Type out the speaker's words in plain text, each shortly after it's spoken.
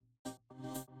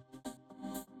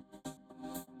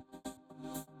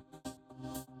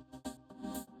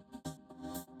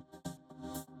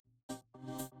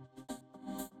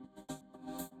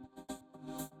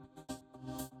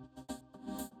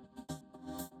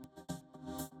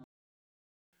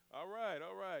All right,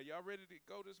 all right. Y'all ready to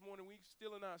go this morning? We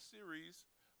still in our series,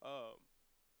 um,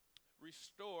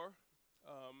 Restore,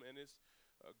 and it's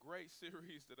a great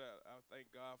series that I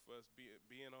thank God for us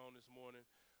being on this morning.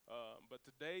 But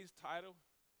today's title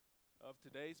of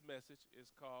today's message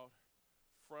is called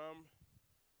From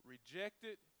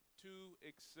Rejected to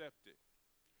Accepted.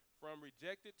 From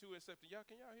Rejected to Accepted. Y'all,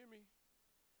 can y'all hear me?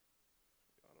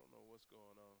 I don't know what's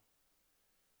going on.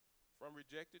 From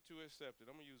Rejected to Accepted.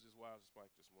 I'm going to use this wireless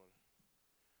mic this morning.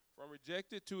 From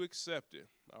rejected to accepted.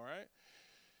 All right.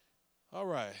 All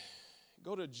right.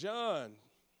 Go to John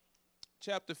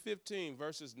chapter 15,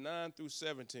 verses 9 through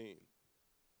 17.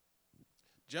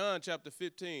 John chapter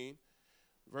 15,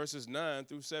 verses 9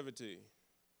 through 17.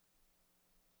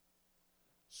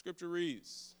 Scripture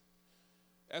reads,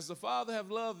 As the Father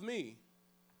have loved me,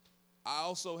 I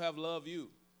also have loved you.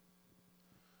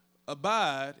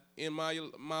 Abide in my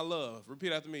love.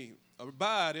 Repeat after me.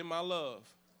 Abide in my love.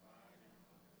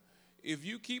 If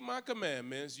you keep my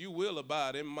commandments, you will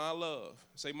abide in my love.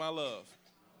 Say my love.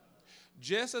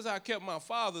 Just as I kept my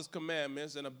Father's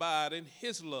commandments and abide in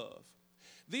his love.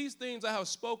 These things I have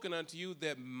spoken unto you,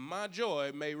 that my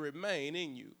joy may remain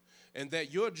in you, and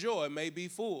that your joy may be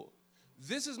full.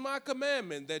 This is my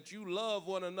commandment, that you love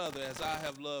one another as I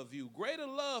have loved you. Greater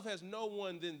love has no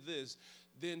one than this,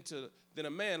 than a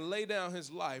man lay down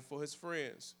his life for his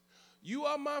friends. You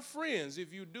are my friends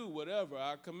if you do whatever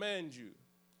I command you.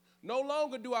 No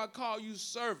longer do I call you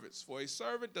servants, for a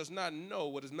servant does not know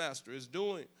what his master is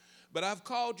doing. But I've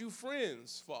called you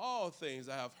friends, for all things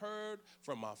I have heard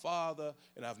from my Father,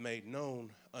 and I've made known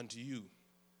unto you.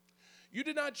 You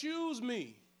did not choose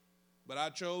me, but I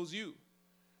chose you,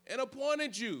 and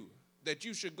appointed you that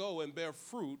you should go and bear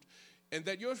fruit, and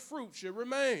that your fruit should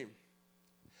remain.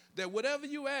 That whatever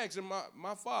you ask in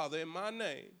my Father in my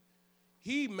name,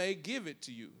 he may give it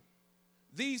to you.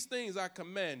 These things I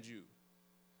command you.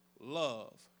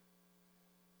 Love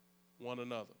one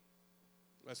another.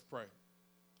 Let's pray.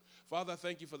 Father, I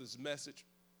thank you for this message.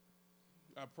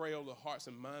 I pray over the hearts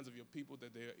and minds of your people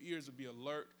that their ears will be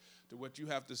alert to what you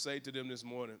have to say to them this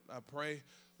morning. I pray,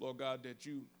 Lord God, that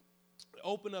you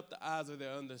open up the eyes of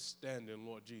their understanding,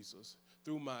 Lord Jesus,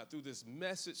 through this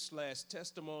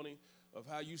message/testimony of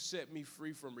how you set me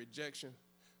free from rejection,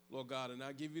 Lord God. And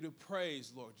I give you the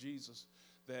praise, Lord Jesus,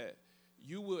 that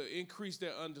you will increase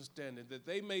their understanding, that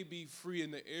they may be free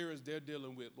in the areas they're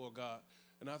dealing with, Lord God.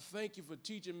 And I thank you for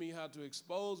teaching me how to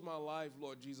expose my life,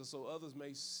 Lord Jesus, so others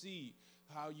may see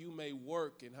how you may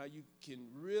work and how you can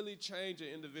really change an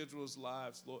individual's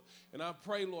lives, Lord. And I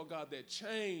pray, Lord God, that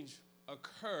change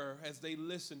occur as they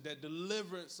listen, that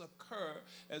deliverance occur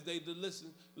as they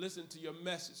listen to your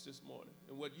message this morning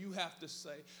and what you have to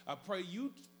say. I pray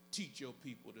you teach your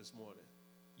people this morning.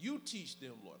 You teach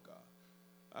them, Lord God.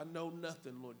 I know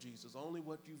nothing, Lord Jesus, only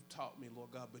what you've taught me,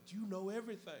 Lord God, but you know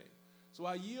everything. So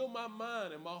I yield my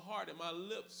mind and my heart and my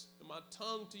lips and my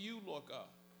tongue to you, Lord God.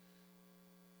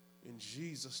 In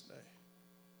Jesus' name.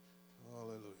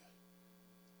 Hallelujah.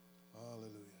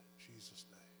 Hallelujah. Jesus'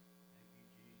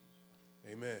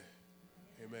 name. Amen.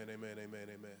 Amen, amen, amen,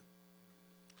 amen.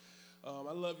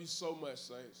 I love you so much,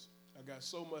 saints. I got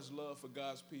so much love for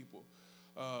God's people.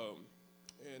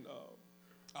 And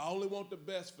I only want the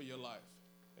best for your life.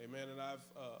 Amen. And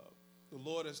the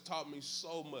Lord has taught me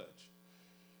so much.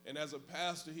 And as a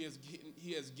pastor, he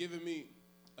has given me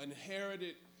an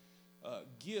inherited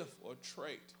gift or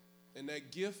trait. And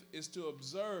that gift is to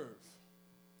observe.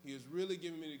 He has really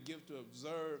given me the gift to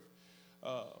observe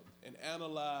and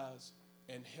analyze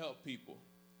and help people.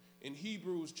 In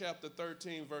Hebrews chapter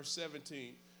 13, verse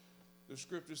 17, the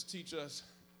scriptures teach us,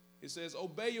 it says,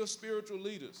 obey your spiritual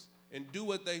leaders and do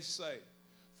what they say.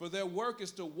 For their work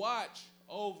is to watch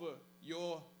over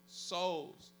your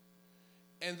souls.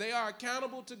 And they are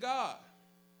accountable to God.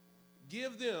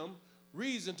 Give them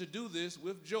reason to do this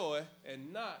with joy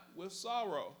and not with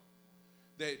sorrow.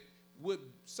 That would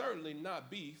certainly not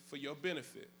be for your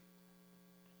benefit.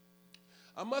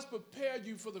 I must prepare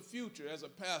you for the future as a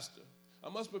pastor. I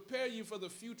must prepare you for the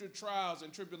future trials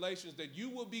and tribulations that you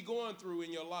will be going through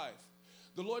in your life.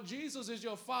 The Lord Jesus is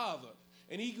your Father,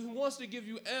 and he wants to give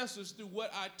you answers through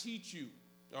what I teach you.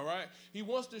 All right? He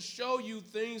wants to show you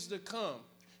things to come.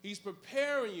 He's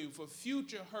preparing you for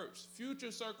future hurts,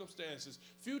 future circumstances,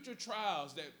 future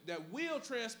trials that will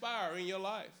transpire in your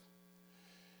life.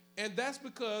 And that's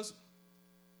because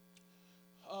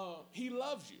he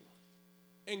loves you.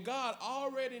 And God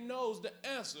already knows the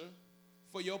answer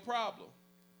for your problem.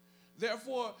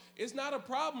 Therefore, it's not a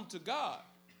problem to God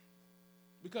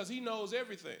because he knows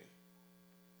everything.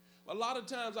 A lot of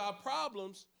times our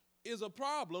problems is a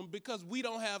problem because we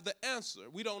don't have the answer.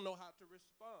 We don't know how to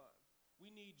respond. We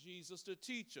need Jesus to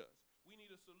teach us. We need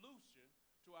a solution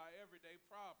to our everyday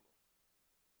problem.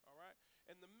 All right?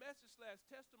 And the message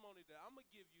 / testimony that I'm going to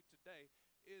give you today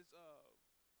is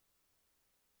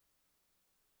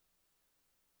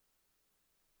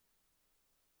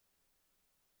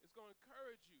it's going to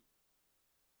encourage you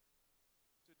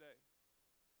today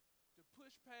to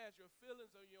push past your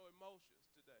feelings and your emotions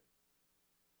today,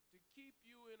 to keep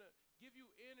you give you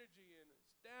energy and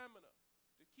stamina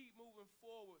to keep moving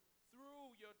forward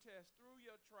through your tests, through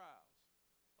your trials.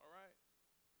 All right?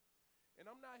 And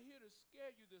I'm not here to scare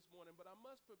you this morning, but I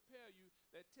must prepare you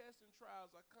that tests and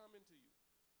trials are coming to you.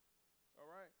 All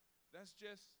right? That's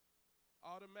just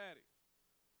automatic.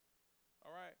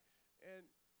 All right? And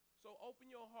so open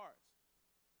your hearts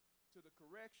to the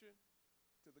correction,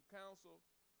 to the counsel,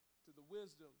 to the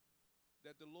wisdom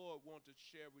that the Lord wants to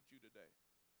share with you today.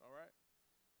 All right?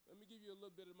 Let me give you a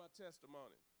little bit of my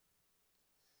testimony.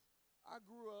 I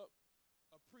grew up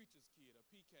a preacher's kid, a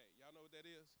PK. Y'all know what that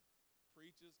is?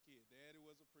 Preacher's kid. Daddy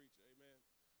was a preacher. Amen.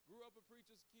 Grew up a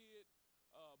preacher's kid,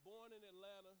 born in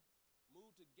Atlanta,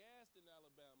 moved to Gaston,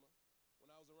 Alabama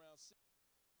when I was around 6.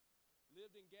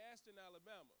 Lived in Gaston,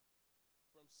 Alabama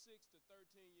from 6 to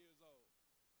 13 years old.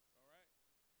 All right?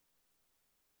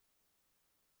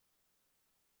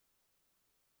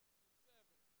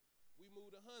 We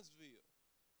moved to Huntsville.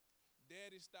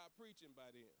 Daddy stopped preaching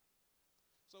by then.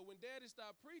 So when Daddy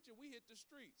stopped preaching, we hit the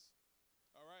streets.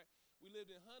 All right? We lived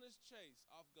in Hunters Chase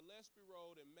off Gillespie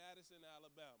Road in Madison,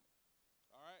 Alabama.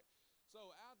 All right?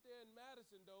 So out there in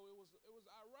Madison, though, it was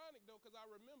ironic, though, because I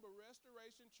remember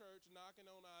Restoration Church knocking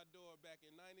on our door back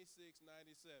in 96,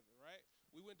 97, right?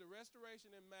 We went to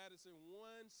Restoration in Madison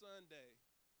one Sunday.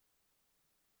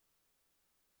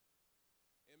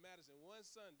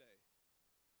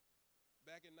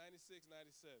 Back in 96,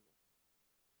 97.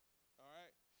 All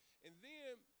right? And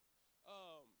then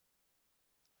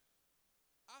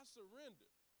I surrendered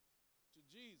to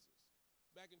Jesus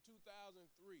back in 2003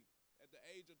 at the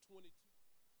age of 22.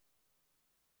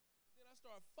 Then I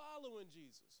started following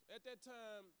Jesus. At that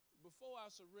time, before I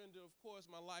surrendered, of course,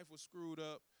 my life was screwed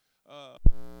up.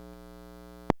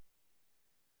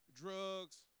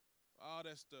 Drugs, all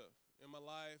that stuff in my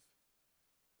life.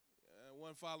 I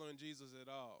wasn't following Jesus at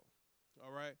all. All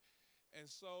right? And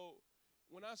so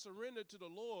when I surrendered to the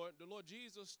Lord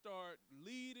Jesus started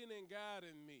leading and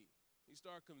guiding me. He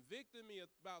started convicting me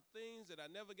about things that I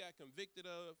never got convicted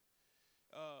of.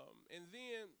 And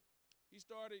then he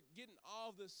started getting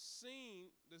all the sin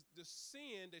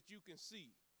that you can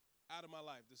see out of my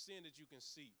life, the sin that you can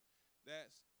see.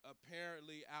 That's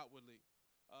apparently outwardly.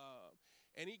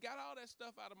 And he got all that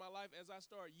stuff out of my life as I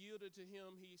started yielding to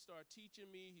him. He started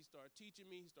teaching me. He started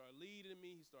leading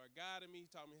me. He started guiding me.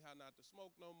 He taught me how not to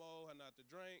smoke no more, how not to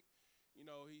drink.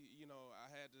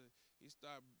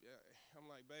 I'm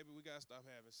like, baby, we got to stop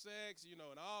having sex, and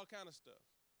all kind of stuff.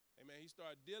 Amen. He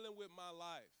started dealing with my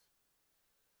life.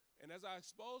 And as I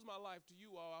expose my life to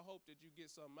you all, I hope that you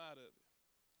get something out of it.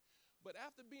 But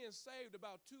after being saved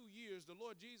about 2 years, the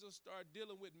Lord Jesus started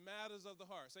dealing with matters of the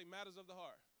heart. Say matters of the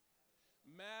heart.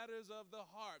 Matters of the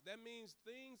heart. That means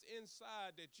things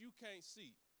inside that you can't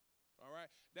see. All right?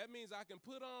 That means I can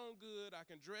put on good, I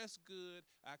can dress good,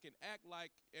 I can act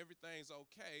like everything's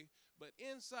okay, but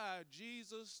inside,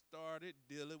 Jesus started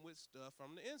dealing with stuff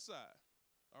from the inside.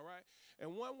 All right?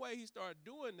 And one way he started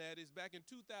doing that is back in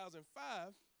 2005,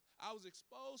 I was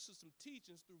exposed to some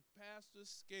teachings through Pastor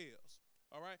Scales.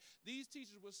 All right? These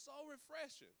teachers were so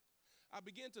refreshing. I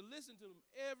began to listen to them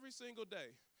every single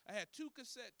day. I had 2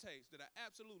 cassette tapes that I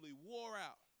absolutely wore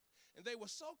out. And they were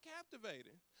so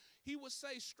captivating. He would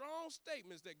say strong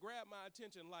statements that grabbed my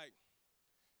attention, like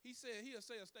he'll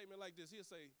say a statement like this. He'll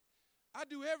say, I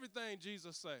do everything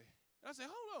Jesus say. And I say,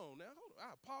 hold on.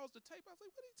 I paused the tape. I was like,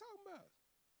 what are you talking about?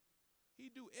 He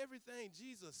do everything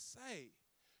Jesus say.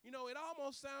 It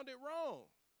almost sounded wrong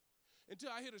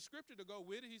until I hit a scripture to go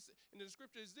with it. And the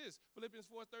scripture is this, Philippians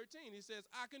 4:13. He says,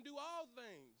 I can do all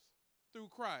things through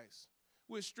Christ,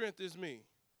 which strengthens me.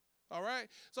 All right?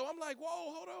 So I'm like,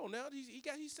 whoa, hold on. Now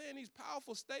he's saying these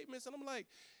powerful statements, and I'm like,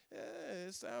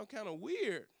 it sounds kind of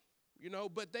weird,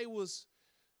 but they was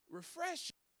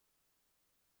refreshing.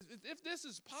 If this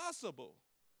is possible,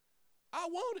 I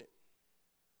want it.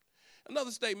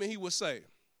 Another statement he would say,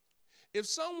 if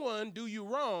someone do you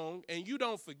wrong and you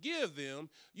don't forgive them,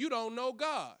 you don't know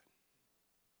God.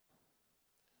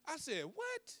 I said,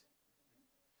 what?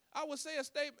 I would say a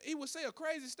statement, he would say a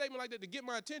crazy statement like that to get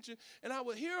my attention, and I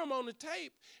would hear him on the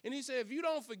tape, and he said, if you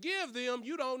don't forgive them,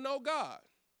 you don't know God.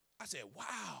 I said,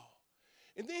 wow.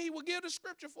 And then he would give the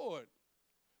scripture for it.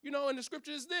 You know, and the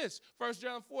scripture is this, 1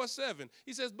 John 4:7.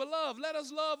 He says, beloved, let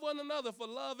us love one another, for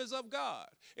love is of God.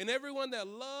 And everyone that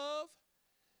loves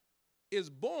is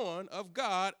born of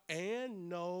God and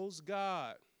knows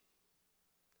God.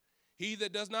 He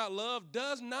that does not love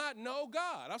does not know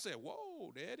God. I said,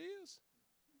 whoa, there it is.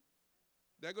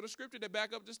 There go the scripture that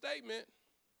back up the statement.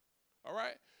 All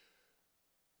right?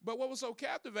 But what was so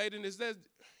captivating is that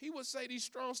he would say these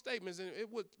strong statements, and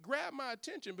it would grab my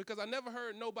attention because I never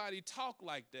heard nobody talk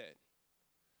like that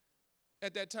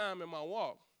at that time in my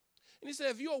walk. And he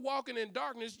said, if you are walking in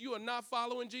darkness, you are not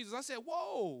following Jesus. I said,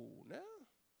 whoa, now.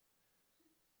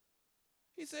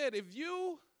 He said, if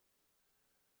you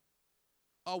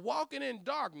are walking in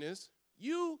darkness,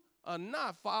 you are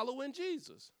not following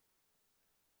Jesus.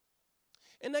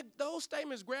 And those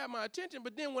statements grabbed my attention,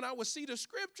 but then when I would see the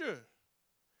scripture,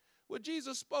 what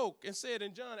Jesus spoke and said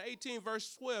in John 18,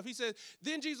 verse 12, he said,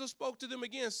 then Jesus spoke to them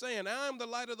again, saying, I am the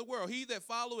light of the world. He that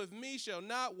followeth me shall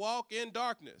not walk in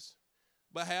darkness,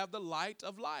 but have the light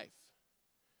of life.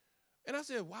 And I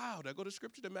said, wow, there go the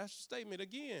scripture, the master statement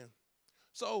again.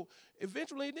 So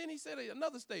eventually, then he said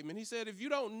another statement. He said, if you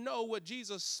don't know what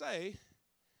Jesus say,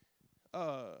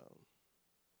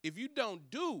 if you don't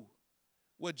do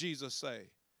what Jesus say,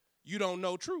 you don't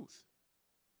know truth.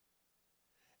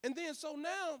 And then so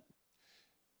now,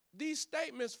 these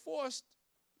statements forced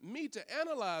me to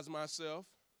analyze myself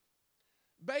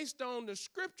based on the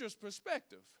scripture's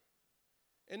perspective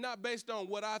and not based on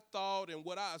what I thought and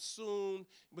what I assumed.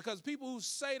 Because people who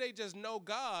say they just know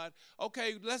God,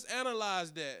 okay, let's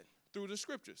analyze that through the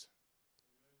scriptures.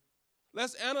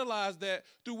 Let's analyze that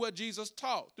through what Jesus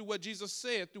taught, through what Jesus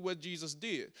said, through what Jesus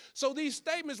did. So these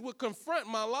statements would confront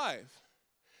my life.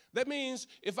 That means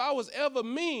if I was ever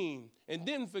mean and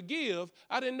didn't forgive,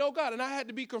 I didn't know God, and I had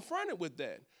to be confronted with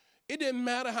that. It didn't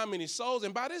matter how many souls,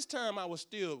 and by this time I was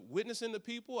still witnessing to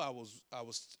people. I was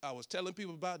telling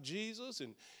people about Jesus,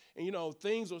 and you know,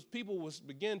 people was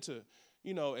begin to,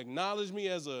 you know, acknowledge me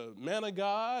as a man of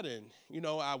God, and you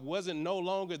know, I wasn't no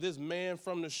longer this man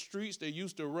from the streets that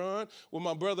used to run with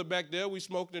my brother back there. We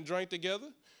smoked and drank together.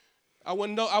 I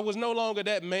was no longer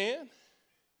that man.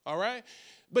 All right.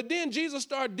 But then Jesus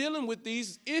started dealing with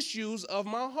these issues of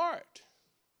my heart.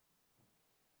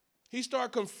 He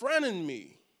started confronting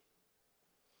me.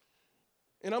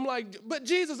 And I'm like, but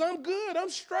Jesus, I'm good. I'm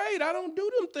straight. I don't do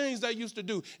them things I used to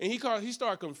do. And he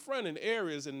started confronting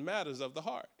areas and matters of the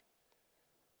heart.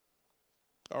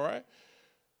 All right?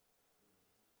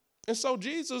 And so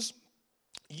Jesus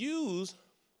used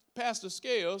Pastor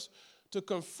Scales to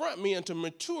confront me and to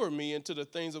mature me into the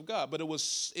things of God. But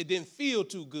it didn't feel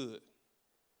too good.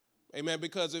 Amen,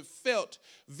 because it felt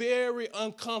very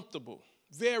uncomfortable,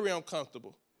 very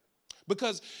uncomfortable.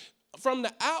 Because from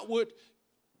the outward,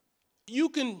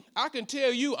 I can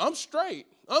tell you I'm straight,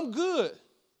 I'm good,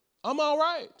 I'm all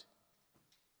right.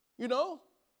 You know,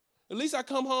 at least I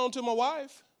come home to my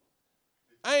wife.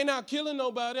 I ain't out killing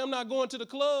nobody, I'm not going to the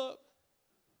club.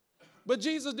 But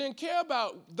Jesus didn't care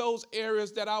about those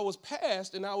areas that I was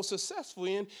past and I was successful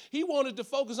in. He wanted to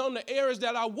focus on the areas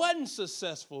that I wasn't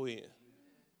successful in.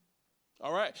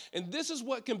 All right? And this is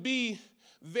what can be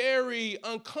very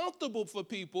uncomfortable for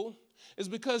people, is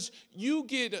because you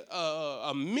get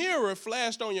a mirror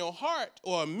flashed on your heart,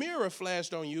 or a mirror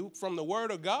flashed on you from the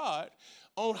word of God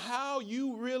on how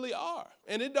you really are.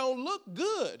 And it don't look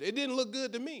good. It didn't look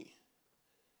good to me.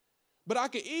 But I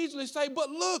could easily say,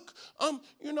 but look,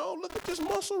 look at this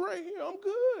muscle right here. I'm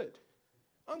good.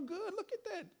 I'm good. Look at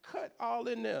that cut all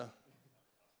in there.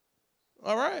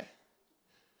 All right?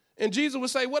 And Jesus would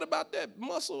say, what about that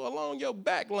muscle along your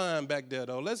back line back there,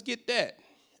 though? Let's get that.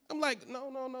 I'm like, no.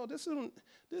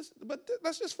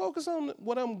 Let's just focus on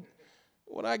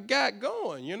what I got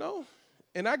going, you know?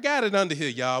 And I got it under here,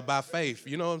 y'all, by faith.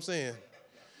 You know what I'm saying?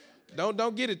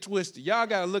 Don't get it twisted. Y'all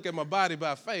got to look at my body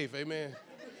by faith, amen.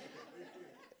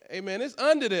 Amen. It's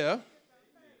under there.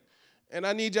 And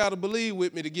I need y'all to believe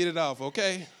with me to get it off,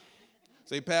 okay?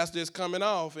 Say, Pastor, it's coming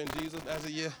off. And Jesus, I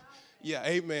said, yeah. Yeah,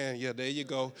 amen. Yeah, there you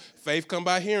go. Faith come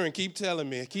by hearing. Keep telling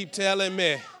me. Keep telling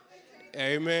me.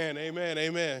 Amen, amen,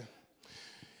 amen.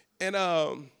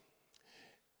 And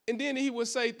then he would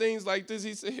say things like this.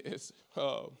 He says,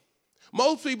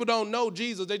 most people don't know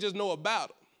Jesus. They just know about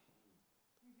him.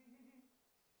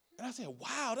 And I said,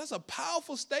 wow, that's a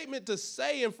powerful statement to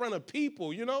say in front of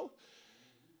people, you know.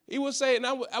 He would say, and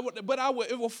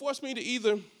it would force me to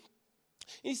either.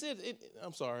 He said,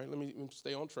 I'm sorry, let me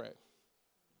stay on track.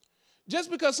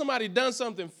 Just because somebody done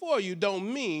something for you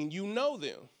don't mean you know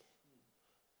them.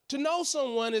 To know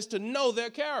someone is to know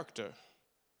their character,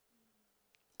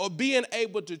 or being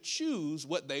able to choose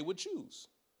what they would choose,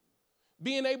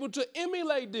 being able to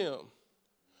emulate them,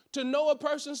 to know a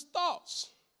person's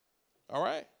thoughts, all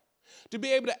right? To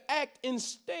be able to act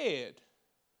instead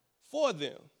for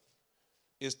them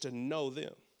is to know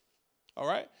them, all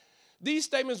right? These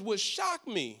statements would shock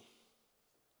me.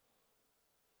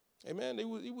 Amen.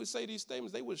 He would say these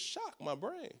statements, they would shock my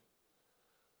brain.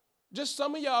 Just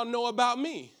some of y'all know about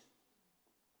me.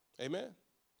 Amen.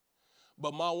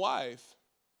 But my wife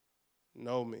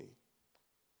know me.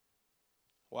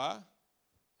 Why?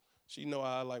 She know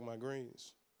how I like my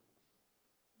greens.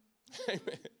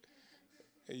 Amen.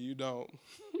 And you don't.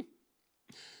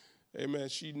 Amen.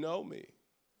 She know me.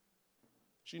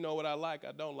 She know what I like,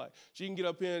 I don't like. She can get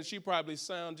up here and she probably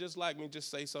sound just like me, just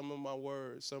say some of my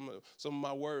words, some of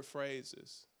my word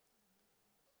phrases.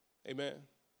 Amen.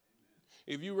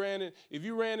 If you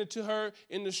ran into her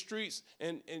in the streets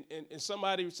and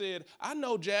somebody said, I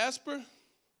know Jasper,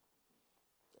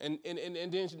 and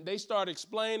then they started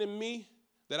explaining me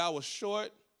that I was short,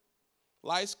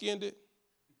 light-skinned,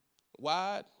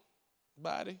 wide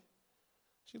body,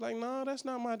 she's like, no, that's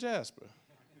not my Jasper.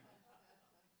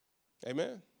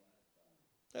 Amen.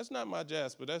 That's not my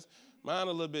Jasper. That's mine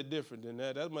a little bit different than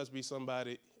that. That must be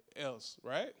somebody else,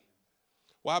 right?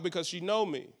 Why? Because she know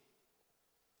me.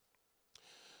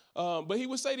 But he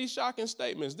would say these shocking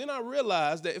statements. Then I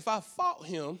realized that if I fought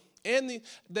him,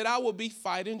 that I would be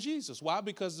fighting Jesus. Why?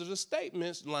 Because of the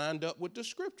statements lined up with the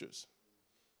scriptures.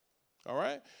 All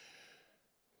right?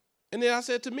 And then I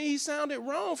said, to me, he sounded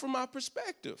wrong from my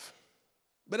perspective.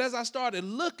 But as I started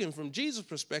looking from Jesus'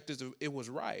 perspective, it was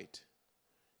right.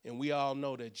 And we all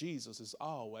know that Jesus is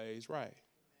always right.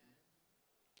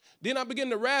 Then I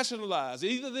began to rationalize.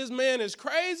 Either this man is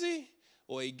crazy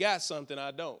or he got something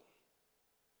I don't.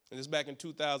 And this back in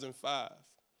 2005.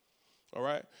 All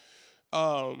right?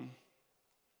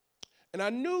 And I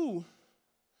knew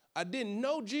I didn't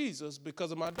know Jesus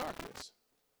because of my darkness.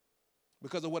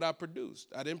 Because of what I produced.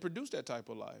 I didn't produce that type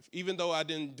of life. Even though I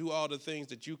didn't do all the things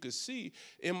that you could see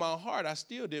in my heart, I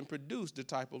still didn't produce the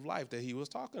type of life that he was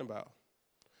talking about.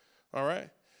 All right?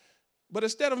 But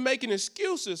instead of making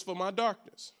excuses for my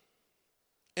darkness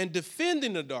and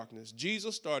defending the darkness,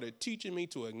 Jesus started teaching me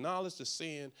to acknowledge the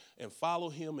sin and follow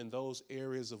him in those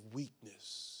areas of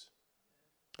weakness.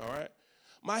 All right?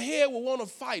 My head would want to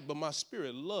fight, but my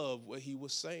spirit loved what he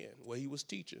was saying, what he was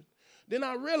teaching. Then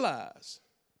I realized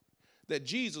that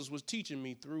Jesus was teaching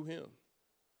me through him.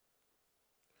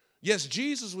 Yes,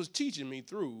 Jesus was teaching me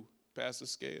through Pastor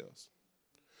Scales.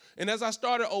 And as I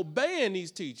started obeying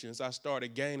these teachings, I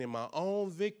started gaining my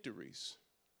own victories.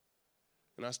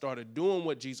 And I started doing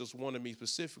what Jesus wanted me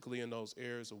specifically in those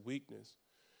areas of weakness.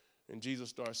 And Jesus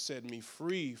started setting me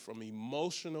free from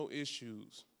emotional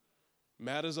issues,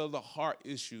 matters of the heart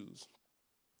issues,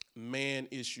 man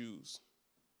issues.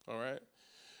 All right?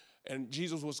 And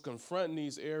Jesus was confronting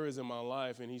these areas in my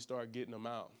life, and he started getting them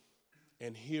out.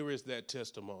 And here is that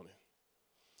testimony.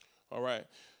 All right.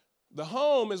 The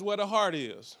home is where the heart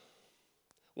is.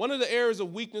 One of the areas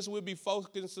of weakness we'll be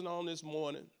focusing on this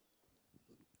morning,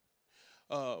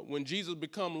 when Jesus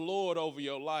becomes Lord over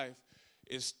your life,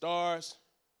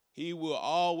 he will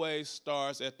always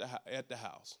start at the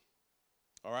house.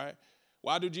 All right?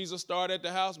 Why do Jesus start at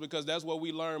the house? Because that's where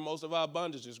we learn most of our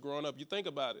bondages growing up. You think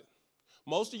about it.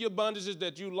 Most of your bondages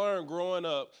that you learned growing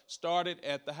up started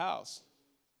at the house.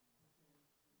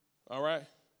 All right?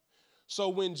 So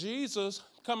when Jesus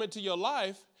comes into your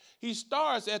life, he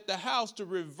starts at the house to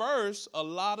reverse a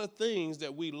lot of things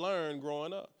that we learned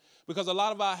growing up. Because a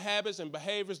lot of our habits and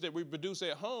behaviors that we produce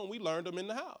at home, we learned them in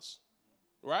the house.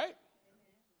 Right?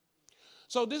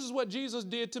 So this is what Jesus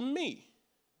did to me.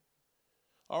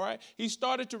 All right? He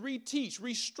started to reteach,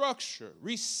 restructure,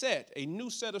 reset a new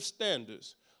set of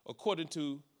standards according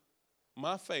to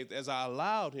my faith. As I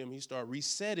allowed him, he started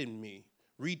resetting me,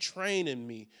 retraining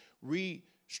me,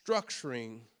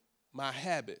 restructuring my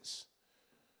habits.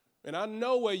 And I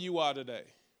know where you are today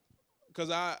because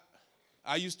I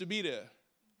used to be there.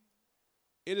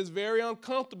 It is very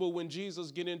uncomfortable when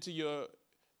Jesus gets into your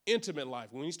intimate life,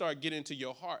 when you start getting into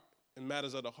your heart and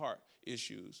matters of the heart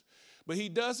issues. But he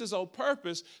does this on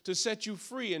purpose to set you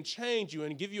free and change you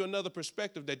and give you another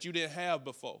perspective that you didn't have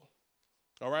before.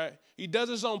 All right? He does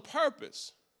this on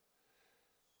purpose.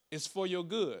 It's for your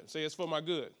good. Say, it's for my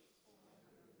good.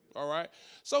 All right?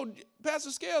 So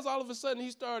Pastor Scales, all of a sudden,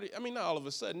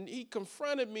 he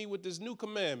confronted me with this new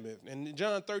commandment. In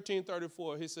John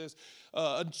 13:34, he says,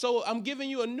 so I'm giving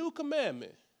you a new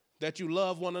commandment, that you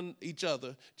love each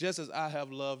other just as I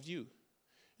have loved you.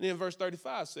 And then verse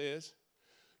 35 says,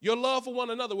 your love for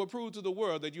one another will prove to the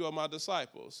world that you are my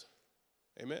disciples.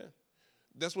 Amen.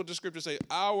 That's what the scriptures say.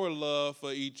 Our love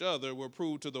for each other will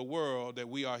prove to the world that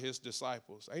we are his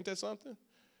disciples. Ain't that something?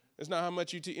 It's not how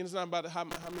much you teach. It's not about how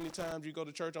many times you go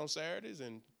to church on Saturdays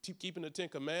and keep keeping the 10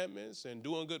 Commandments and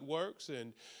doing good works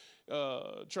and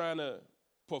trying to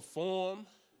perform.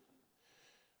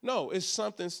 No, it's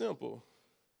something simple.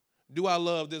 Do I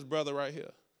love this brother right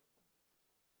here?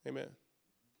 Amen.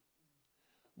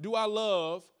 Do I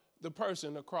love the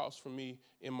person across from me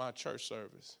in my church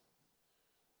service?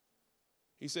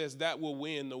 He says that will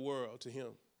win the world to him.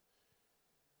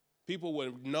 People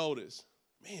would notice,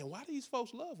 man, why do these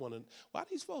folks love one another? Why are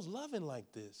these folks loving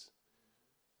like this?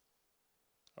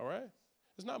 All right?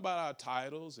 It's not about our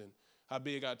titles and how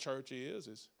big our church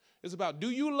is. It's about, do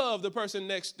you love the person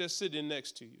that's sitting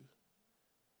next to you?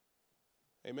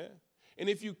 Amen. And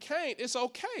if you can't, it's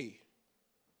okay.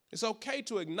 It's okay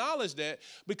to acknowledge that,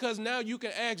 because now you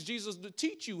can ask Jesus to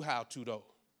teach you how to, though.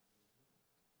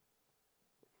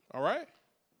 All right?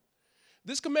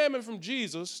 This commandment from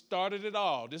Jesus started it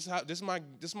all. This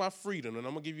is my freedom, and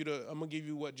I'm gonna give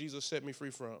you what Jesus set me free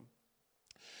from.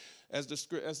 As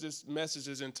this message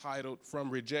is entitled, From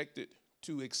Rejected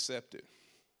to Accepted.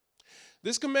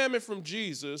 This commandment from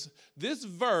Jesus, this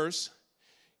verse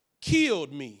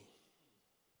killed me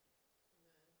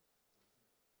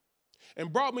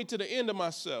and brought me to the end of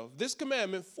myself. This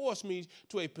commandment forced me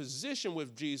to a position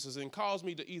with Jesus and caused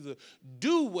me to either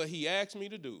do what he asked me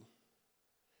to do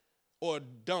or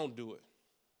don't do it.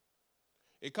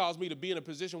 It caused me to be in a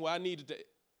position where I needed to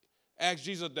ask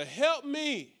Jesus to help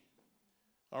me.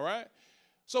 All right?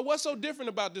 So what's so different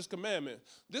about this commandment?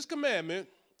 This commandment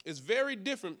is very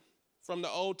different from the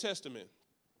Old Testament.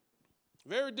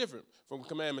 Very different from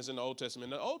commandments in the Old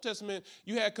Testament. In the Old Testament,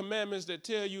 you had commandments that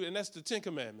tell you, and that's the 10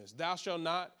 Commandments. Thou shalt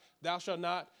not, thou shalt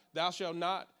not, thou shalt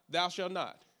not, thou shalt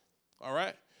not. All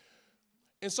right?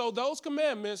 And so those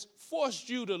commandments forced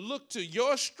you to look to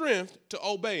your strength to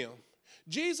obey them.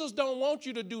 Jesus don't want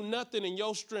you to do nothing in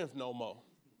your strength no more.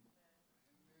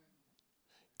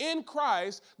 In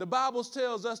Christ, the Bible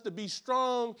tells us to be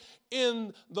strong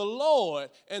in the Lord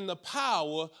and the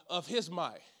power of his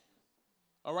might.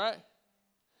 All right?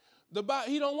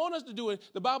 He don't want us to do it.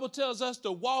 The Bible tells us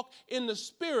to walk in the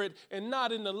spirit and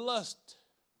not in the lust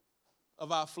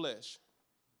of our flesh.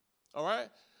 All right?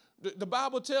 The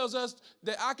Bible tells us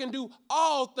that I can do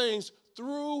all things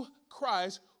through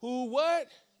Christ who what?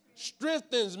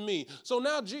 Strengthens me. So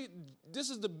now this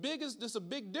is a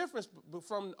big difference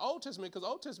from the Old Testament, because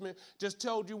Old Testament just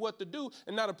told you what to do,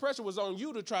 and now the pressure was on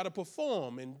you to try to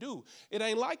perform and do. It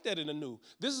ain't like that in the New.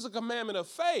 This is a commandment of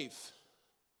faith.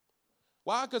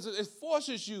 Why? Because it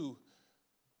forces you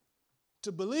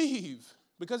to believe.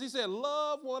 Because he said,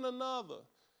 love one another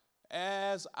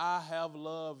as I have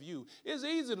loved you. It's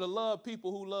easy to love people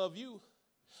who love you.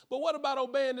 But what about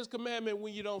obeying this commandment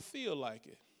when you don't feel like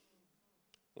it?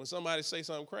 When somebody say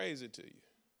something crazy to you.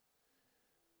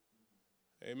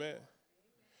 Amen.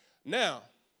 Now,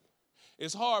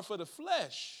 it's hard for the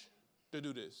flesh to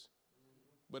do this.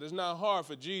 But it's not hard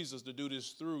for Jesus to do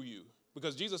this through you.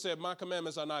 Because Jesus said, my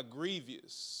commandments are not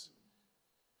grievous.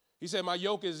 He said, my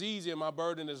yoke is easy and my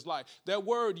burden is light. That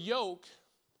word yoke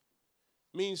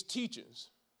means teachings.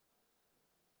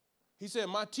 He said,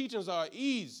 my teachings are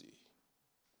easy.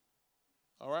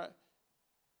 All right?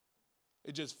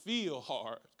 It just feel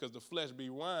hard because the flesh be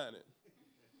whining.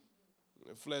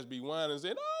 The flesh be whining and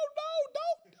saying, oh, no,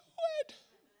 don't do it.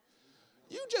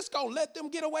 You just going to let them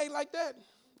get away like that?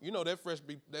 You know that flesh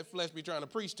be trying to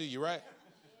preach to you, right?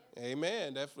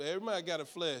 Amen. Everybody got a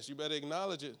flesh. You better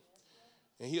acknowledge it.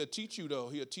 And he'll teach you, though.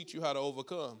 He'll teach you how to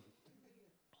overcome.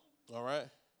 All right?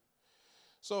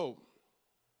 So,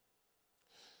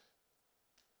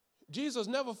 Jesus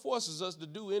never forces us to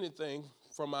do anything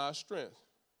from our strength.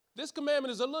 This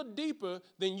commandment is a little deeper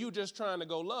than you just trying to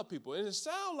go love people. And it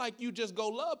sounds like you just go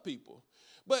love people.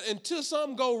 But until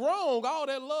something go wrong, all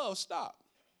that love stop.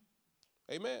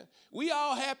 Amen. We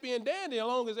all happy and dandy as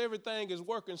long as everything is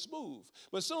working smooth.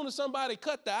 But as soon as somebody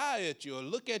cut the eye at you or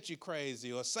look at you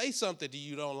crazy or say something that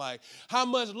you don't like, how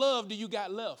much love do you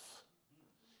got left?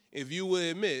 If you will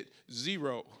admit,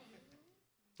 zero.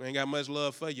 Ain't got much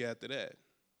love for you after that.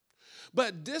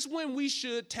 But this when we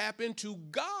should tap into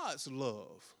God's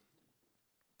love.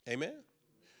 Amen.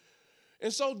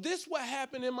 And so this what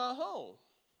happened in my home.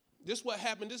 This what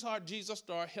happened. This is how Jesus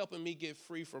started helping me get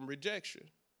free from rejection.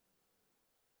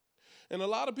 And a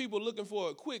lot of people looking for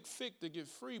a quick fix to get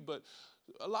free, but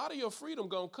a lot of your freedom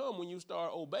going to come when you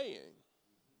start obeying.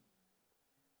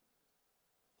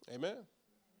 Amen.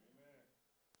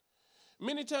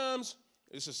 Many times,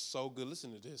 this is so good.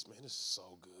 Listen to this, man. This is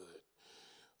so good.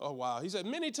 Oh, wow. He said,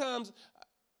 many times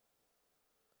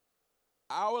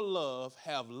our love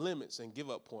have limits and give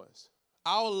up points.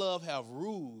 Our love have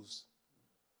rules.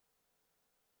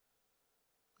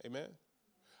 Amen.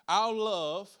 Our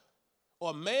love,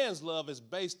 or man's love, is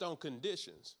based on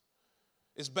conditions.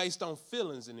 It's based on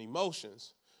feelings and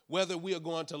emotions, whether we are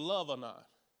going to love or not.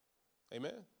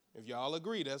 Amen. If y'all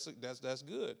agree, that's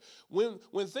good.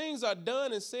 When things are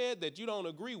done and said that you don't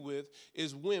agree with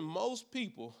is when most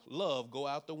people love go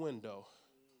out the window.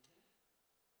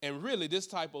 And really, this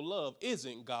type of love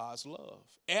isn't God's love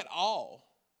at all.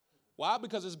 Why?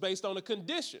 Because it's based on a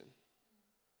condition.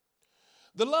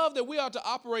 The love that we are to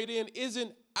operate in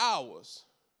isn't ours.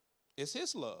 It's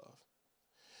his love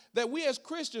that we as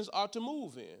Christians are to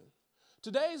move in.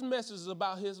 Today's message is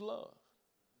about his love.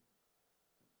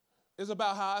 It's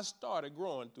about how I started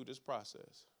growing through this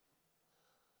process.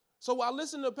 So while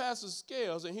listening to Pastor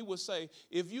Scales, and he would say,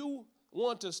 if you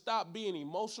want to stop being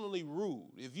emotionally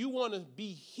rude, if you want to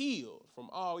be healed from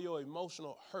all your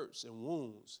emotional hurts and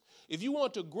wounds, if you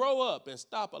want to grow up and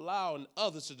stop allowing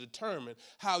others to determine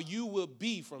how you will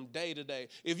be from day to day,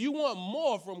 if you want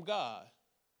more from God,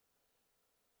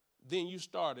 then you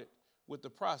started with the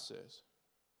process.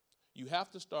 You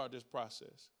have to start this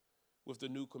process with the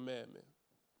new commandment.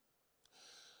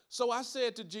 So I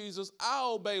said to Jesus,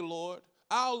 I'll obey, Lord.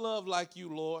 I'll love like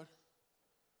you, Lord.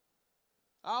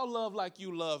 I'll love like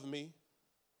you love me.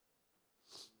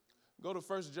 Go to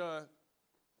 1 John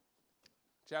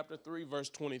chapter 3, verse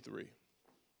 23.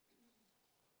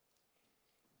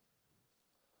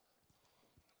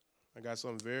 I got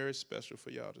something very special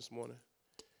for y'all this morning.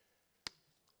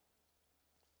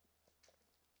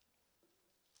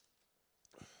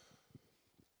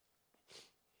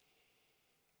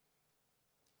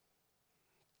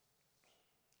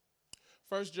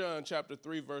 First John chapter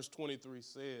 3, verse 23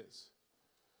 says,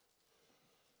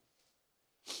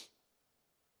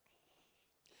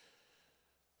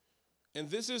 and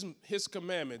this is his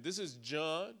commandment. This is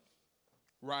John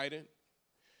writing,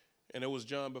 and it was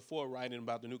John before writing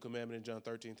about the new commandment in John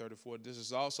 13:34. This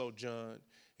is also John,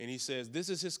 and he says, this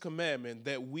is his commandment,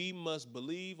 that we must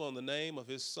believe on the name of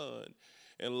his Son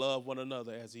and love one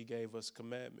another as he gave us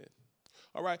commandment.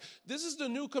 All right, this is the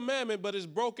new commandment, but it's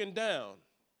broken down.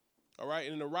 All right,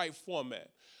 in the right format.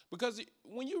 Because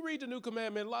when you read the new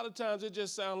commandment, a lot of times it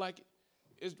just sounds like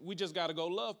we just got to go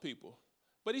love people.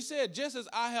 But he said, just as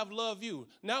I have loved you.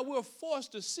 Now we're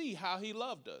forced to see how he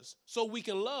loved us so we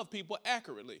can love people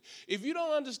accurately. If you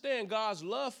don't understand God's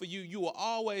love for you, you will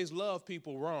always love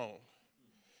people wrong.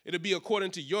 It'll be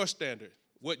according to your standard,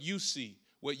 what you see,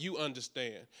 what you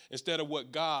understand, instead of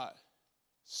what God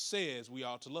says we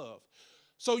ought to love.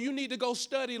 So you need to go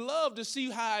study love to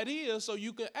see how it is so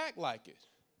you can act like it.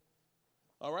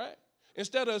 All right?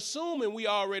 Instead of assuming we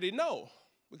already know.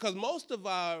 Because most of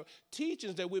our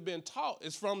teachings that we've been taught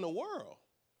is from the world.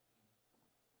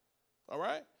 All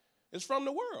right? It's from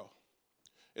the world.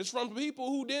 It's from people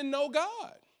who didn't know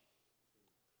God.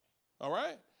 All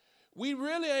right? We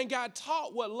really ain't got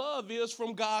taught what love is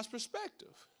from God's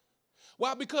perspective.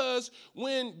 Why? Because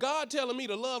when God telling me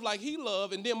to love like he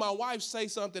loved, and then my wife say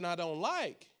something I don't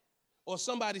like, or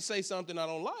somebody say something I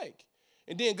don't like,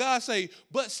 and then God say,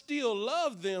 but still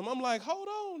love them, I'm like, hold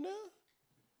on now.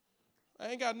 I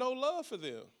ain't got no love for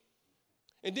them.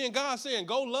 And then God saying,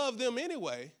 go love them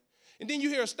anyway. And then you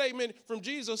hear a statement from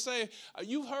Jesus say,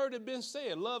 you've heard it been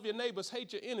said, love your neighbors,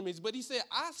 hate your enemies. But he said,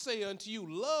 I say unto you,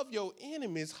 love your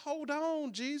enemies. Hold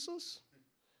on, Jesus.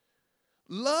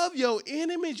 Love your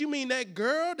enemies? You mean that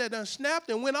girl that done snapped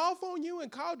and went off on you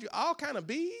and called you all kind of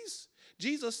bees?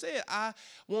 Jesus said, I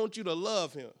want you to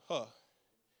love him, her.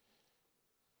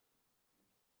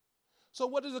 So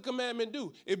what does the commandment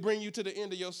do? It bring you to the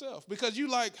end of yourself. Because you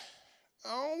like, I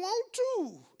don't want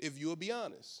to, if you'll be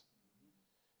honest.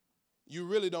 You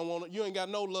really don't want to, you ain't got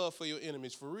no love for your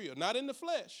enemies for real. Not in the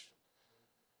flesh.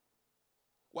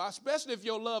 Well, especially if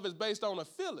your love is based on a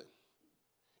feeling.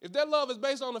 If that love is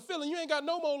based on a feeling, you ain't got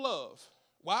no more love.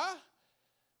 Why?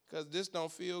 Because this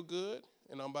don't feel good,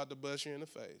 and I'm about to bust you in the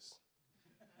face.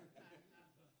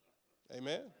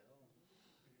 Amen?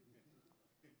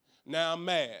 Now I'm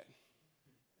mad.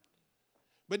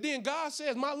 But then God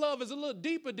says, my love is a little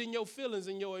deeper than your feelings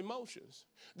and your emotions.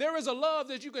 There is a love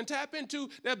that you can tap into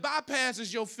that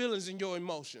bypasses your feelings and your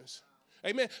emotions.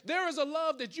 Amen. There is a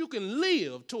love that you can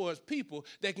live towards people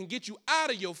that can get you out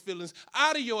of your feelings,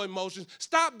 out of your emotions.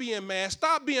 Stop being mad.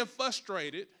 Stop being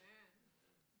frustrated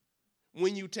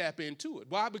when you tap into it.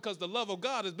 Why? Because the love of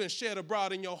God has been shed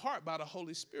abroad in your heart by the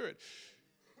Holy Spirit.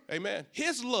 Amen.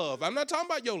 His love. I'm not talking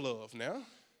about your love now.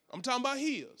 I'm talking about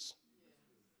his.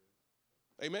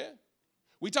 Amen.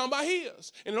 We talking about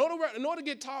his. And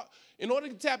in order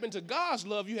to tap into God's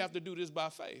love, you have to do this by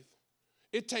faith.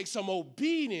 It takes some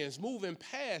obedience, moving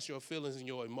past your feelings and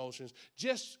your emotions,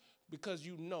 just because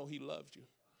you know he loved you.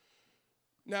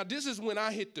 Now, this is when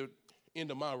I hit the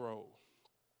end of my road,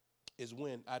 is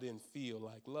when I didn't feel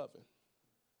like loving.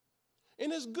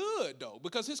 And it's good, though,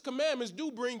 because his commandments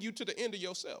do bring you to the end of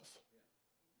yourself.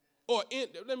 Or,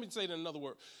 let me say it in another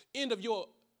word, end of your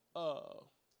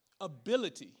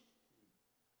ability,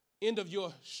 end of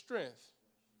your strength.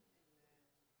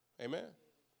 Amen.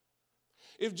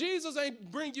 If Jesus ain't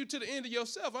bring you to the end of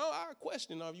yourself, I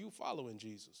question, are you following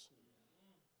Jesus?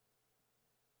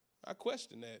 I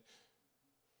question that.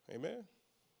 Amen.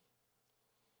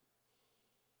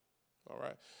 All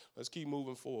right, let's keep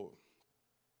moving forward.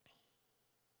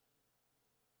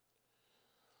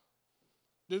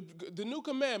 The new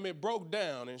commandment broke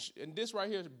down, and this right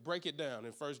here, break it down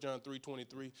in 1 John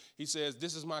 3:23. He says,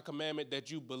 this is my commandment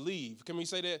that you believe. Can we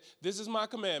say that? This is my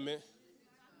commandment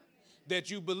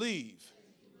that you believe.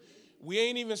 We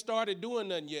ain't even started doing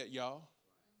nothing yet, y'all.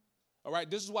 All right,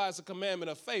 this is why it's a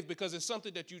commandment of faith, because it's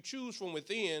something that you choose from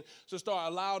within to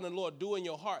start allowing the Lord do in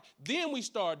your heart. Then we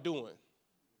start doing.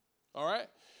 All right?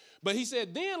 But he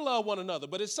said, then love one another.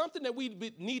 But it's something that we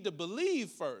need to believe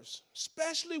first,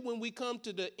 especially when we come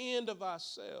to the end of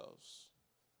ourselves.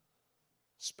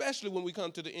 Especially when we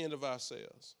come to the end of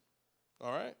ourselves.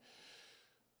 All right?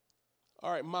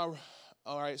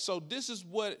 All right, so this is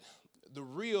what the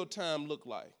real time look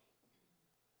like.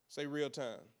 Say real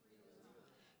time.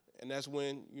 And that's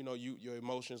when, your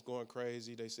emotions going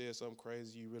crazy. They said something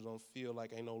crazy. You really don't feel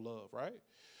like ain't no love, right?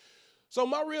 So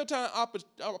my real-time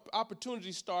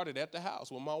opportunity started at the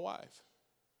house with my wife.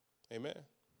 Amen.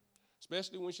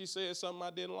 Especially when she said something I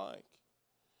didn't like.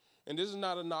 And this is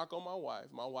not a knock on my wife.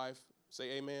 My wife,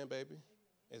 say amen, baby,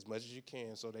 as much as you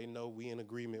can so they know we in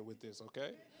agreement with this,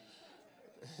 okay?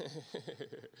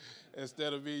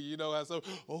 Instead of me, he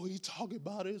talking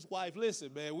about his wife.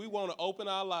 Listen, man, we want to open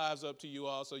our lives up to you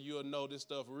all so you'll know this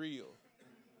stuff real.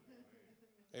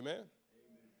 Amen.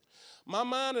 My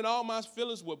mind and all my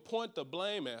feelings would point the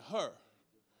blame at her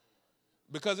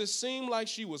because it seemed like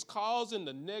she was causing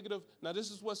the negative. Now, this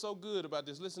is what's so good about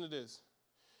this. Listen to this.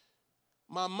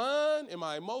 My mind and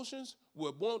my emotions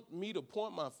would want me to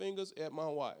point my fingers at my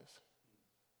wife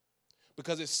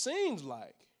because it seems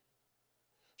like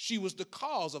she was the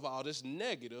cause of all this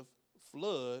negative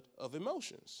flood of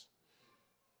emotions.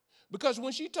 Because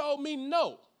when she told me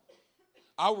no,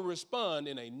 I would respond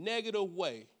in a negative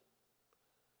way.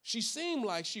 She seemed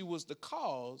like she was the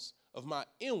cause of my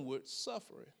inward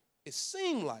suffering. It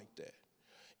seemed like that.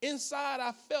 Inside,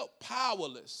 I felt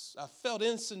powerless. I felt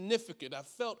insignificant. I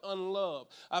felt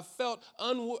unloved. I felt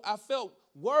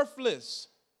worthless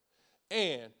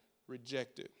and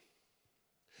rejected.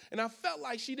 And I felt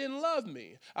like she didn't love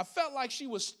me. I felt like she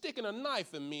was sticking a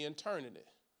knife in me and turning it.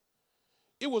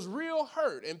 It was real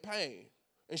hurt and pain.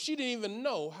 And she didn't even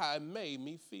know how it made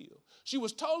me feel. She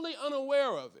was totally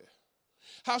unaware of it.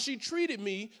 How she treated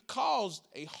me caused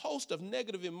a host of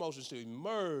negative emotions to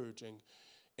emerge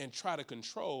and try to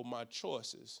control my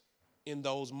choices in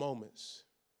those moments.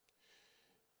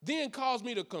 Then caused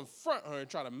me to confront her and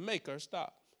try to make her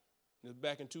stop. It was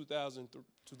back in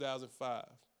 2005.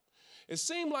 It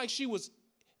seemed like she was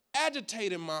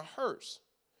agitating my hurts,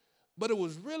 but it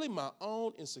was really my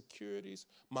own insecurities,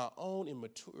 my own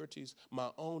immaturities, my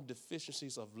own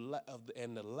deficiencies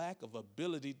and the lack of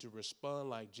ability to respond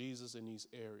like Jesus in these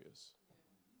areas.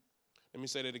 Let me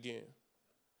say that again.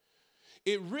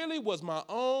 It really was my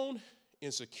own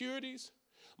insecurities,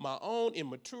 my own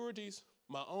immaturities,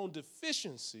 my own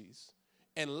deficiencies,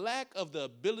 and lack of the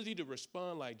ability to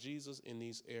respond like Jesus in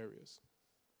these areas.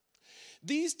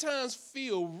 These times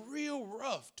feel real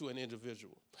rough to an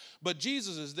individual, but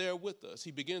Jesus is there with us.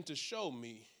 He began to show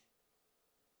me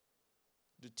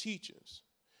the teachings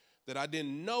that I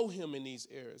didn't know him in these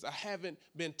areas. I haven't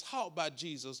been taught by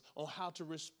Jesus on how to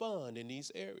respond in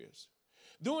these areas.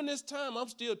 During this time, I'm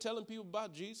still telling people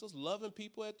about Jesus, loving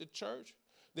people at the church.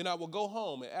 Then I will go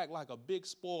home and act like a big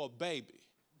spoiled baby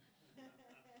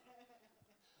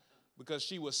because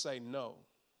she would say no.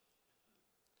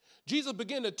 Jesus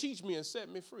began to teach me and set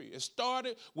me free. It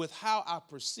started with how I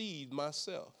perceived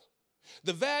myself.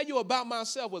 The value about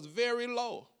myself was very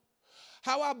low.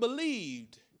 How I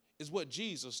believed is what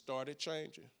Jesus started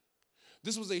changing.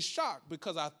 This was a shock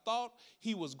because I thought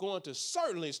he was going to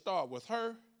certainly start with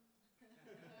her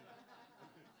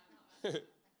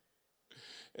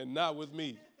and not with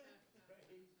me.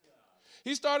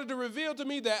 He started to reveal to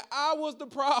me that I was the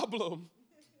problem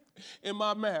in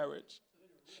my marriage.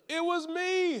 It was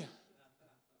me.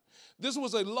 This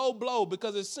was a low blow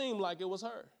because it seemed like it was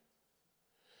her.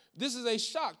 This is a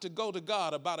shock to go to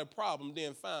God about a problem,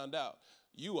 then find out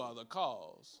you are the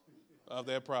cause of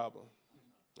that problem.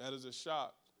 That is a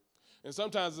shock. And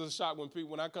sometimes it's a shock when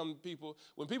people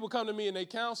come to me and they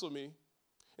counsel me.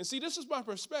 And see, this is my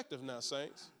perspective now,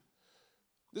 saints.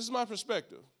 This is my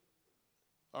perspective.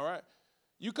 All right?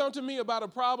 You come to me about a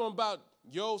problem about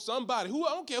somebody, I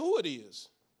don't care who it is.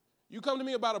 You come to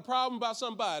me about a problem about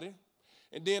somebody,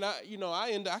 and then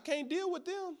I can't deal with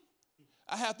them.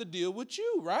 I have to deal with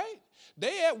you, right?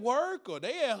 They at work or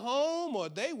they at home or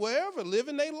they wherever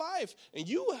living their life, and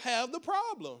you have the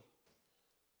problem.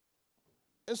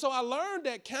 And so I learned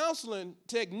that counseling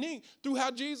technique through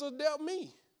how Jesus dealt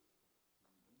me.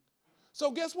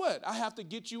 So guess what? I have to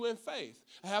get you in faith.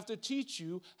 I have to teach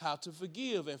you how to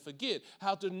forgive and forget,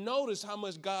 how to notice how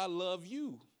much God loves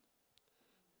you.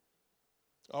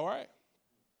 All right?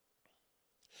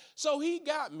 So he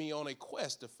got me on a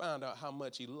quest to find out how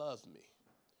much he loved me.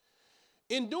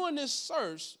 In doing this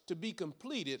search to be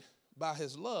completed by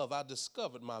his love, I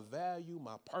discovered my value,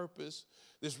 my purpose.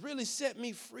 This really set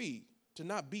me free to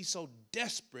not be so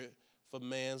desperate for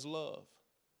man's love.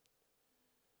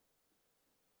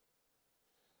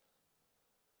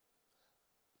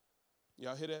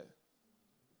 Y'all hear that?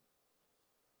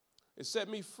 It set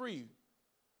me free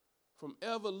from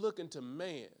ever looking to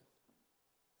man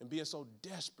and being so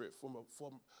desperate for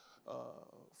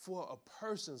a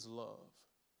person's love.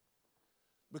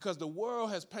 Because the world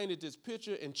has painted this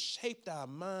picture and shaped our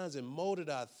minds and molded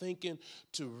our thinking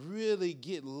to really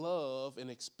get love and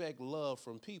expect love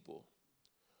from people.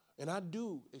 And I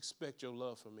do expect your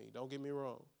love from me, don't get me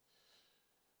wrong.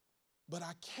 But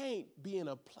I can't be in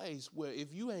a place where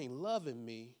if you ain't loving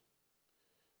me,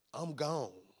 I'm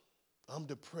gone. I'm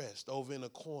depressed over in a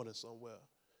corner somewhere,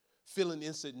 feeling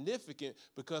insignificant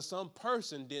because some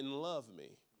person didn't love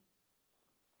me.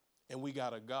 And we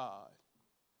got a God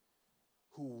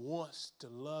who wants to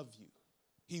love you.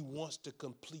 He wants to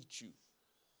complete you.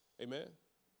 Amen?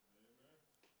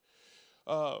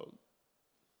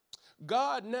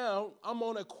 God now, I'm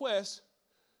on a quest,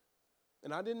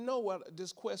 and I didn't know what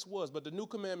this quest was, but the new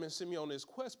commandment sent me on this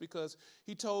quest because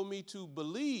he told me to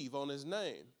believe on his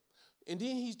name. And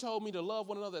then he told me to love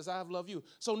one another as I have loved you.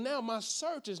 So now my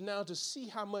search is now to see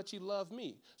how much he loved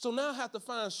me. So now I have to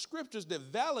find scriptures that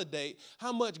validate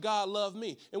how much God loved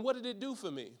me. And what did it do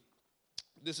for me?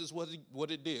 This is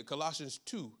what it did. Colossians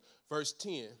 2, verse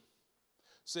 10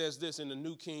 says this in the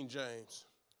New King James.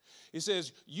 It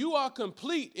says, you are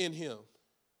complete in him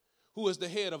who is the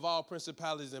head of all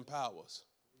principalities and powers.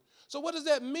 So what does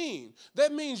that mean?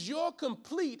 That means your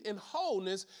complete in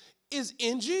wholeness is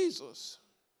in Jesus.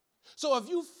 So if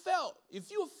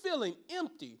you're feeling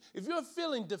empty, if you're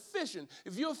feeling deficient,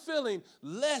 if you're feeling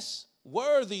less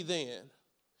worthy than,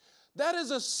 that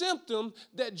is a symptom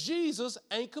that Jesus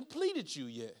ain't completed you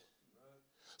yet.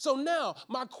 So now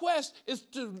my quest is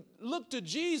to look to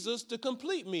Jesus to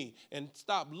complete me and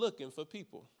stop looking for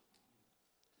people.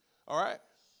 All right?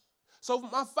 So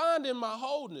my finding my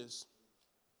wholeness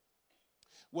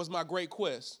was my great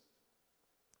quest.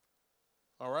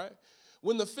 All right?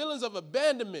 When the feelings of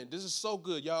abandonment, this is so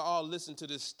good, y'all all listen to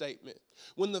this statement.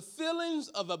 When the feelings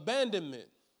of abandonment,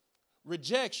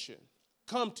 rejection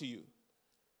come to you,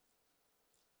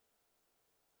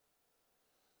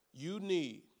 you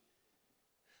need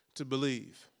to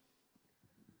believe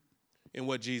in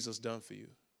what Jesus done for you.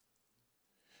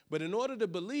 But in order to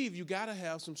believe, you got to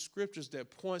have some scriptures that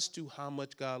points to how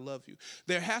much God loves you.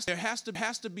 There has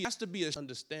to be an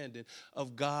understanding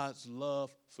of God's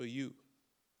love for you.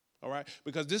 All right?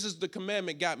 Because this is the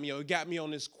commandment got me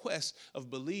on this quest of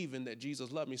believing that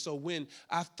Jesus loved me. So when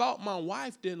I thought my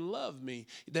wife didn't love me,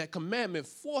 that commandment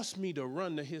forced me to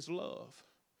run to his love.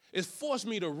 It forced